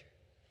danger.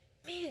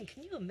 Man,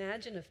 can you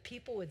imagine if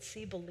people would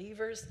see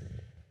believers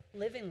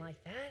living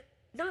like that?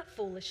 Not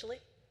foolishly,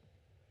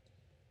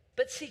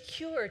 but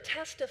secure,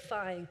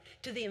 testifying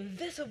to the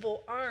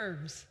invisible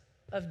arms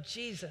of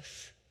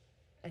Jesus.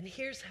 And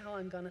here's how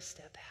I'm going to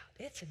step out.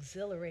 It's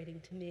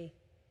exhilarating to me.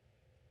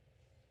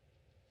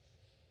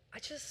 I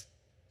just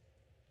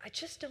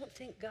don't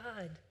think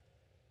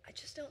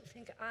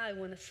I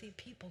want to see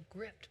people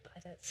gripped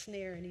by that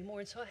snare anymore.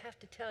 And so I have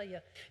to tell you,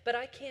 but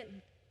I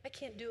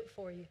can't do it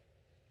for you.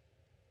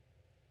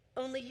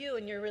 Only you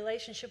and your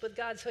relationship with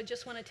God. So I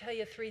just want to tell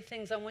you 3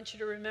 things. I want you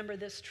to remember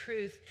this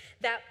truth,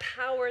 that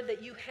power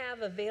that you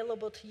have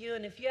available to you.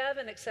 And if you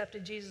haven't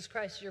accepted Jesus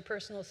Christ as your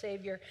personal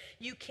Savior,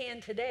 you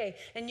can today.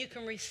 And you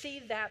can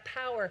receive that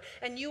power.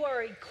 And you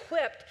are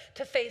equipped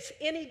to face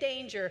any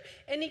danger,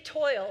 any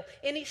toil,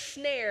 any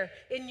snare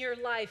in your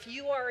life.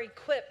 You are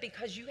equipped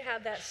because you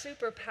have that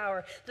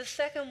superpower. The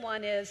second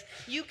one is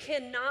you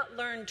cannot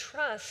learn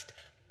trust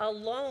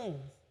alone.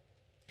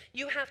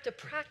 You have to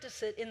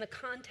practice it in the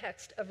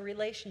context of a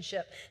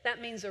relationship.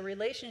 That means a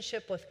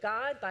relationship with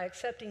God by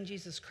accepting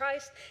Jesus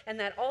Christ, and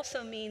that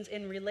also means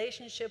in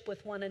relationship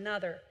with one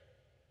another.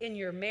 In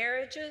your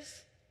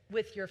marriages,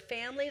 with your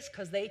families,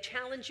 because they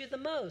challenge you the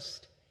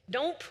most.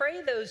 Don't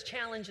pray those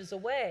challenges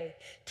away.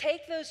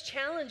 Take those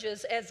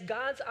challenges as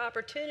God's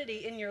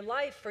opportunity in your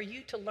life for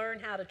you to learn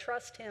how to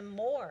trust him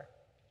more.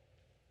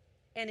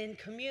 And in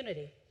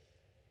community,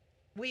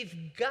 we've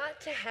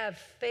got to have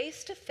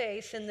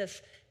face-to-face in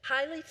this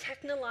highly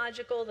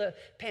technological, the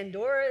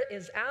Pandora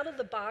is out of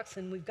the box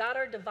and we've got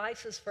our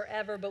devices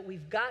forever, but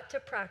we've got to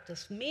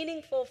practice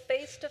meaningful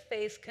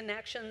face-to-face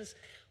connections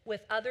with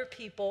other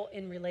people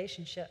in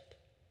relationship.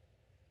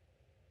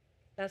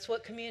 That's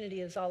what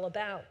community is all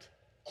about.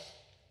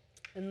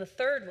 And the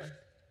third one,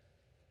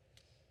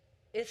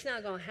 it's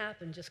not going to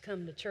happen just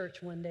come to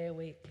church one day a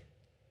week.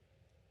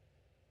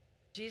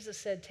 Jesus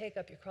said, take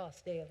up your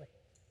cross daily.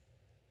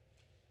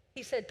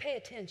 He said, pay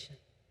attention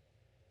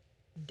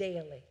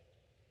daily.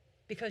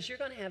 Because you're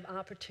going to have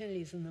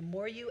opportunities, and the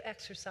more you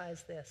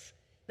exercise this,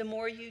 the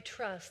more you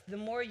trust, the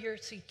more you're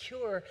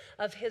secure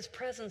of his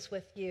presence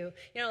with you.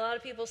 You know, a lot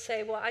of people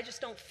say, well, I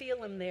just don't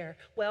feel him there.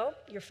 Well,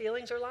 your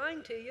feelings are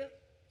lying to you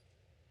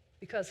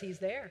because he's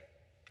there.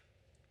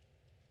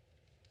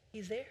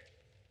 He's there.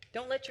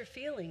 Don't let your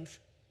feelings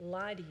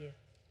lie to you.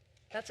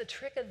 That's a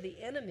trick of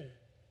the enemy,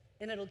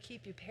 and it'll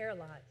keep you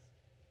paralyzed.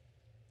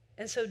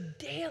 And so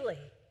daily,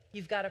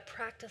 you've got to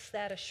practice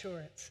that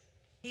assurance.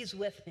 He's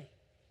with me.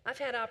 I've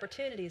had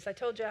opportunities. I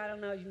told you, I don't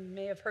know, you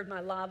may have heard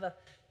my lava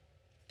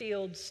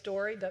field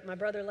story, but my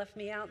brother left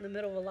me out in the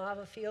middle of a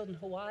lava field in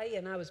Hawaii,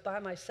 and I was by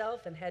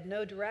myself and had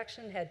no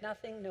direction, had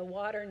nothing, no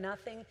water,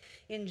 nothing,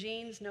 in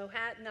jeans, no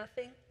hat,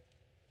 nothing.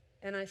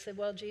 And I said,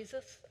 well,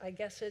 Jesus, I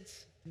guess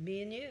it's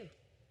me and you.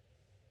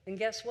 And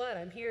guess what?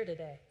 I'm here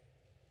today.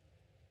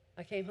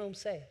 I came home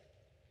safe.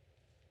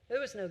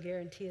 There was no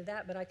guarantee of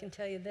that, but I can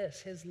tell you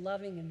this, his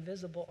loving,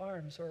 invisible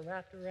arms were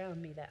wrapped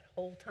around me that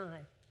whole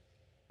time.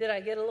 Did I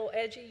get a little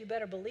edgy? You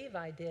better believe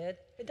I did.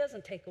 It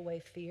doesn't take away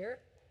fear.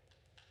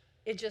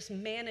 It just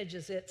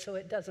manages it so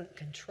it doesn't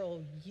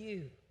control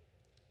you.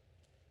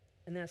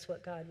 And that's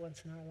what God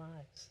wants in our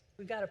lives.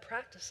 We've got to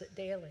practice it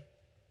daily.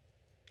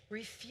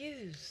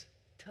 Refuse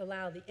to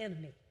allow the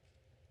enemy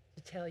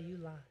to tell you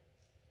lies.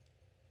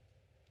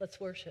 Let's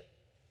worship.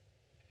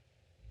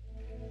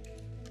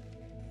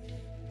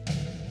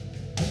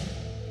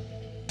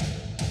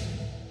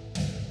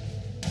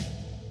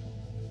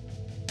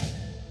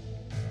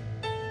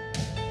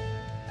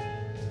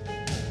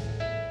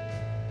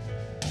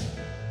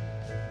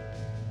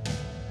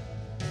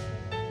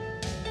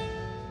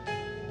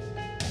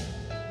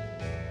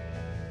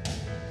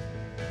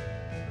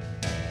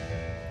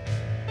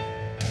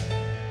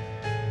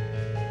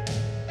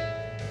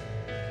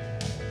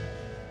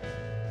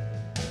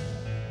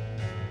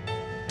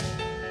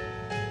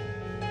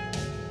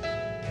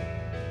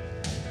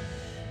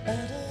 I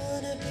don't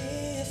wanna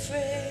be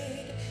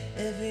afraid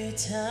every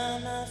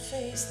time I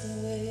face the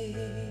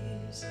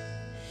waves.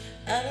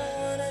 I don't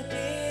wanna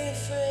be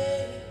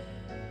afraid.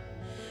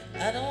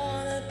 I don't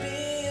wanna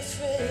be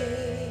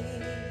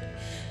afraid.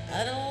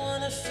 I don't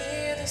wanna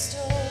fear the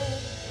storm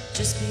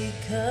just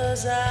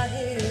because I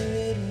hear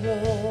it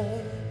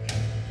roar.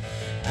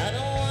 I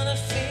don't wanna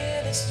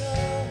fear the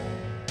storm.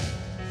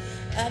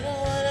 I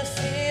don't wanna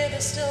fear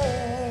the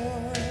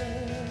storm.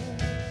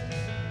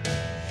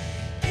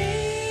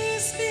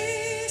 Peace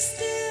be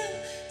still,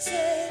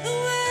 say the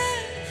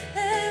word,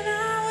 and I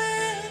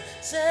will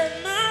set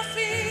my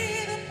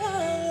feet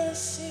upon the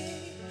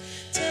sea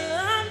till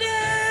I'm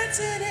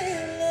dancing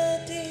in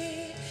the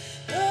deep.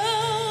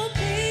 Oh,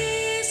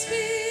 peace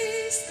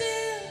be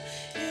still,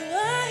 you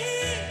are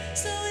here,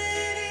 so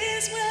it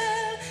is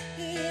well.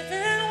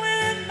 Even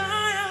when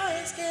my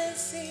eyes can't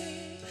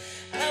see,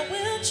 I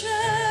will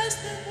trust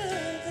the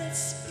word that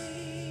speaks.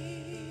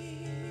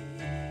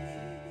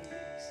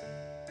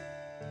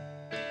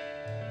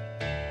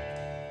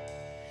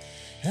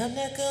 I'm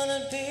not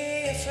gonna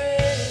be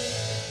afraid,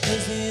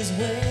 'cause these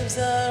waves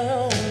are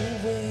only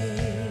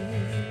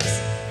waves.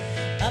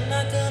 I'm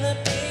not gonna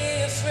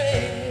be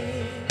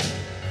afraid.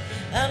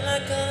 I'm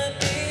not gonna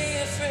be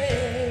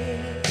afraid.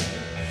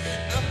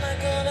 I'm not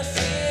gonna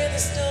fear the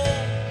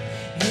storm.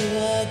 You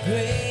are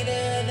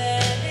greater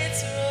than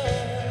its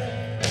roar.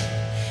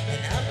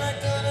 And I'm not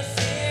gonna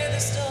fear the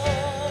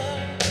storm.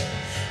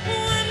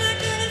 Oh, I'm not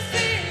gonna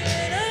fear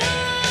it.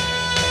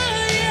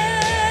 Oh,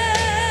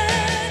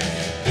 yeah.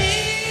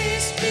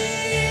 Peace be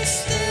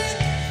still.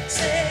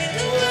 Say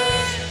the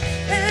word,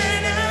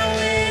 and I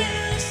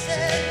will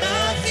set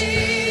my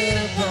feet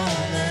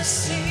upon the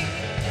sea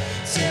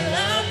till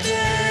I'm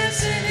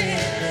dancing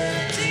in the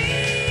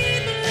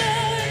deep.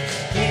 Lord,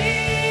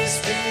 peace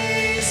be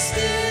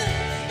still.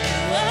 You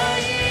are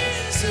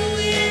here, so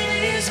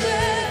it is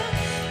well.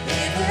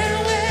 Even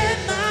when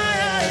my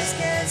eyes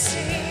can't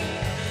see,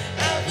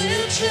 I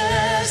will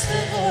trust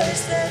the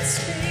voice that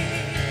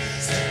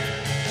speaks.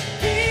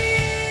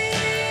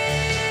 Peace,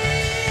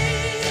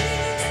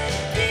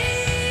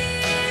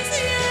 peace,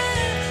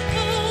 yeah,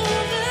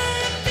 over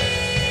me,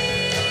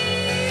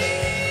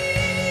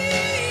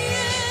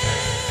 yeah.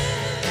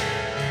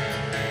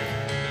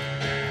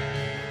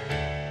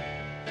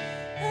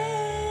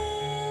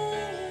 Oh,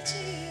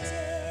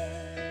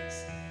 Jesus.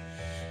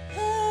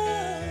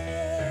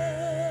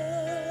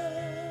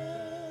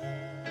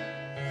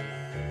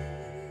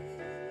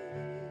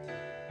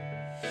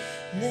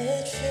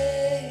 Let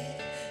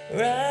faith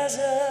rise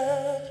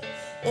up,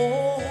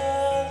 oh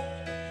heart,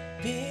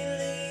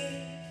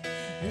 believe.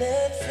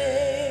 Let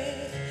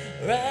faith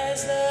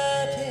rise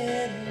up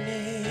in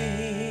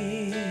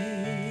me.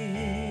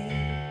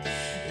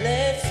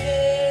 Let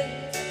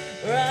faith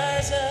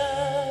rise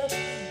up,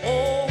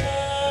 oh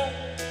heart,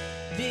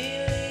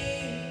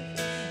 believe.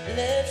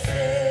 Let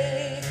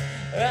faith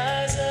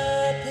rise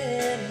up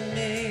in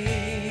me.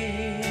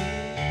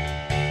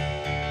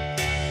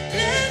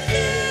 Let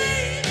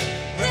faith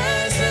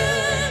rise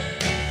up,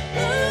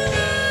 oh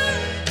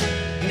heart,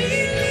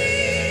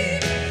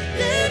 believe.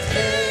 Let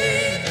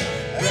faith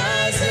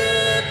rise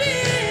up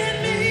in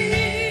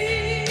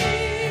me.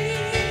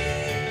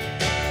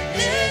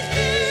 Let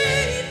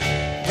faith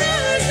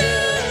rise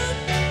up,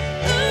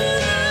 oh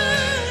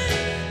heart,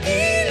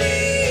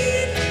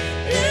 believe.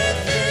 Let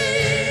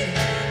faith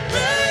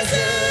rise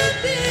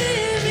up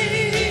in me.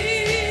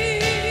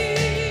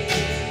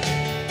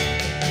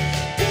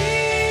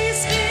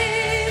 Peace be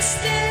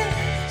still,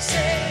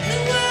 say the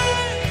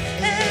word,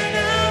 and I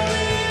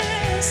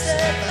will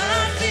set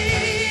my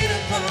feet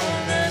upon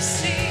the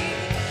sea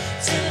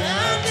till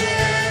I'm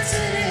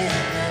dancing in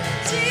the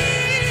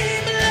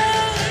deep.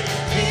 Lord,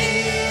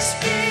 peace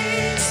be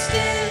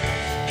still.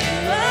 You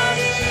are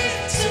here,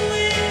 so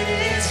it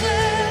is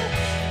well.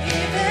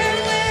 Even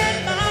when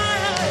my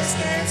eyes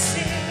can't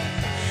see,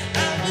 I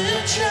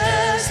will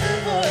trust the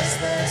voice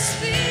that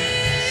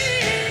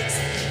speaks.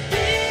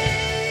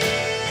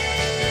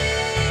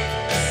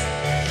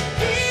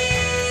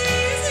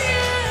 Peace,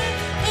 yeah,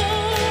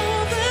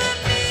 over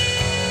me,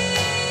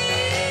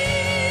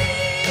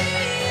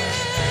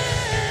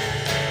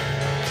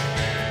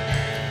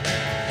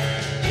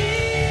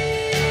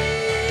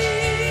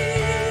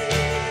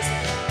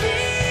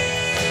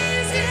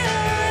 peace, yeah,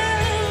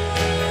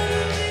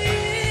 over me.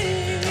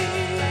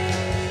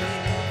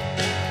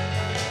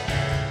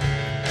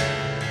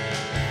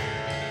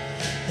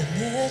 And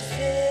let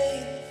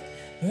faith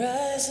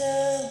rise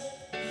up,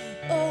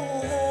 oh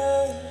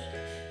heart,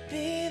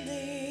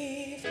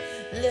 believe.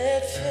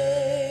 Let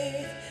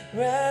faith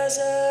rise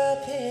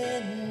up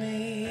in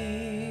me.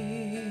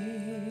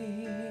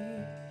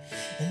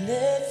 And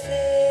let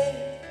faith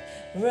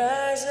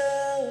rise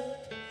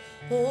up,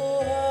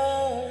 oh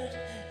heart,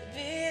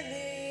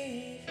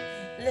 believe.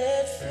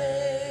 Let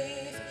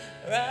faith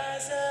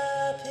rise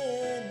up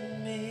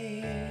in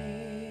me.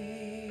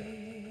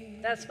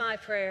 That's my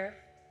prayer.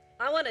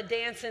 I want to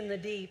dance in the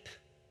deep.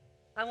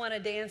 I want to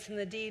dance in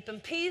the deep.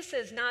 And peace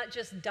is not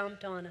just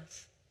dumped on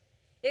us.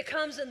 It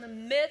comes in the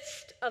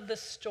midst of the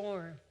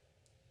storm.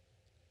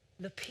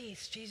 The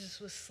peace. Jesus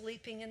was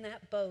sleeping in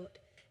that boat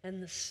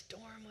and the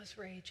storm was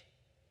raging.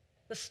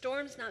 The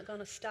storm's not going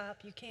to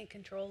stop. You can't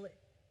control it.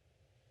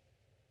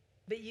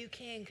 But you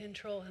can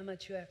control how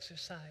much you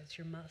exercise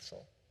your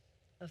muscle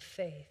of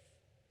faith.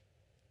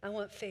 I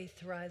want faith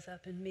to rise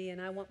up in me,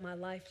 and I want my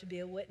life to be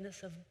a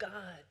witness of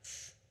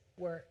God's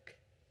work,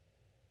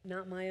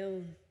 not my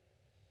own.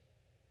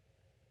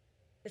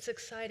 It's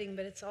exciting,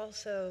 but it's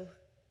also,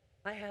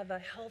 I have a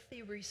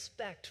healthy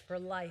respect for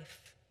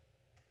life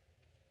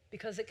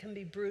because it can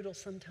be brutal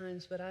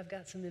sometimes, but I've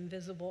got some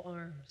invisible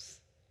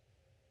arms.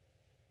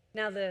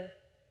 Now, the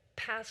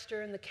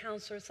pastor and the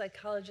counselor,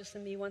 psychologist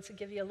in me wants to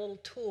give you a little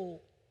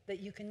tool that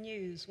you can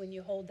use when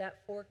you hold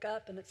that fork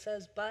up and it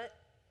says, but.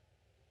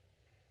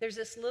 There's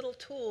this little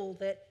tool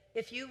that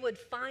if you would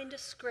find a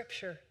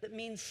scripture that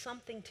means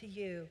something to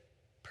you,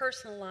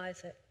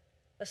 personalize it,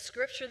 a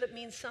scripture that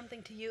means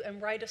something to you,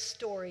 and write a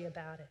story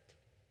about it.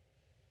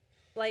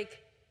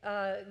 Like,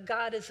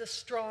 God is a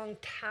strong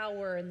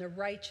tower and the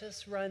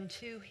righteous run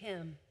to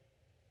him.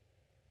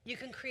 You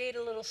can create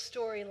a little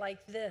story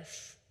like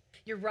this.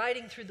 You're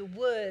riding through the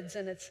woods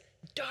and it's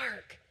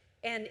dark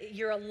and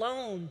you're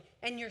alone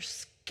and you're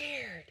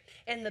scared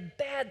and the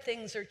bad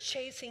things are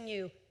chasing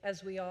you,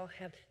 as we all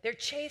have. They're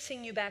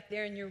chasing you back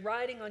there and you're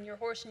riding on your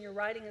horse and you're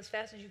riding as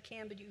fast as you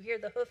can, but you hear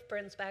the hoof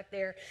prints back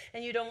there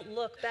and you don't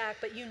look back,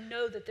 but you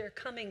know that they're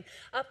coming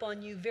up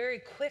on you very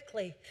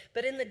quickly.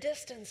 But in the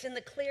distance, in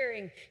the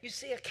clearing, you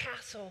see a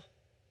castle.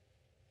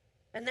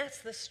 And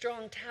that's the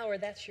strong tower.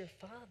 That's your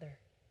Father.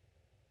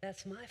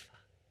 That's my Father.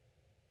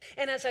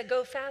 And as I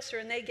go faster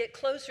and they get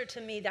closer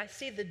to me, I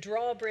see the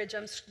drawbridge.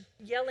 I'm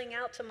yelling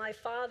out to my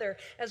Father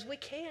as we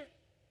can.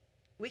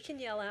 We can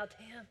yell out to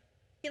him.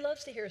 He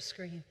loves to hear us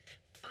scream.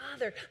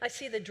 Father, I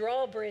see the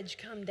drawbridge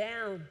come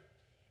down.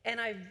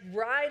 And I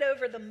ride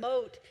over the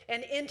moat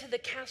and into the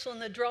castle,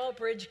 and the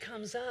drawbridge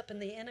comes up,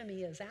 and the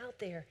enemy is out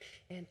there,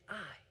 and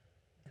I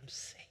am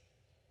safe.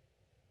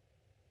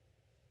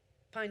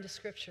 Find a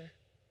scripture.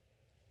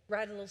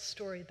 Write a little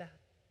story about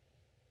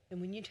it.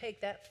 And when you take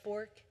that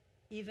fork,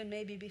 even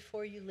maybe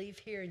before you leave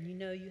here and you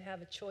know you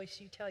have a choice,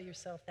 you tell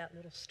yourself that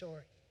little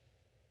story.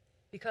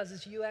 Because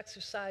as you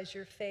exercise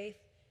your faith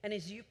and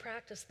as you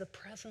practice the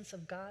presence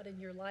of God in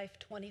your life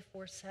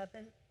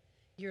 24/7,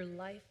 your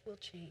life will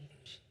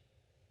change.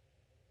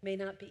 May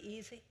not be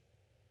easy,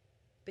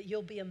 but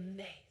you'll be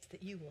amazed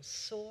that you will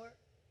soar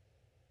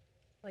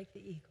like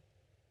the eagle.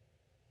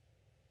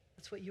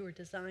 That's what you were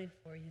designed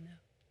for, you know.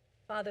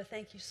 Father,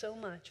 thank you so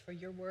much for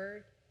your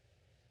word.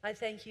 I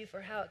thank you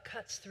for how it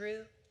cuts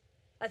through.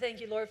 I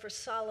thank you, Lord, for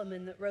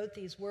Solomon that wrote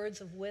these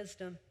words of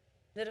wisdom,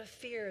 that a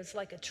fear is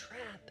like a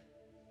trap.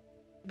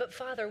 But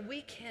Father,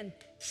 we can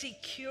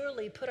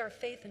securely put our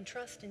faith and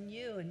trust in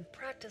you and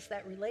practice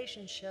that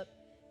relationship.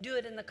 Do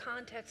it in the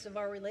context of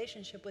our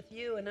relationship with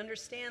you and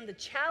understand the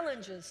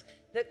challenges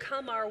that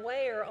come our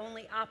way are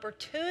only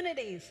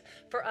opportunities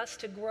for us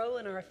to grow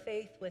in our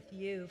faith with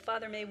you.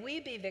 Father, may we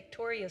be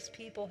victorious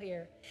people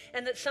here,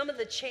 and that some of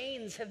the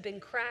chains have been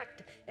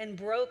cracked and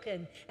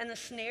broken and the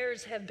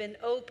snares have been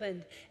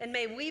opened. And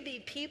may we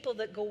be people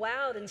that go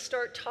out and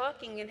start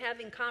talking and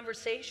having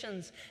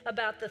conversations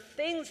about the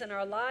things in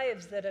our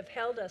lives that have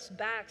held us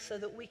back so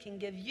that we can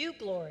give you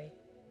glory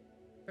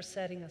for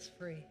setting us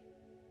free.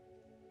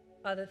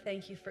 Father,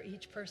 thank you for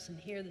each person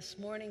here this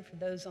morning, for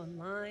those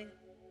online.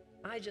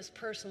 I just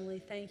personally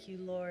thank you,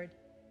 Lord,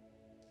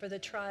 for the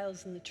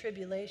trials and the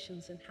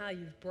tribulations and how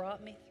you've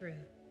brought me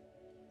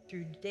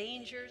through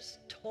dangers,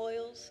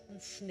 toils, and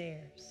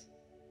snares.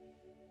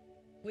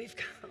 We've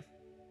come.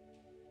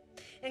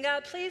 And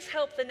God, please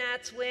help the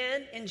Nats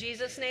win. In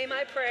Jesus' name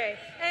I pray.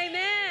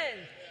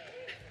 Amen.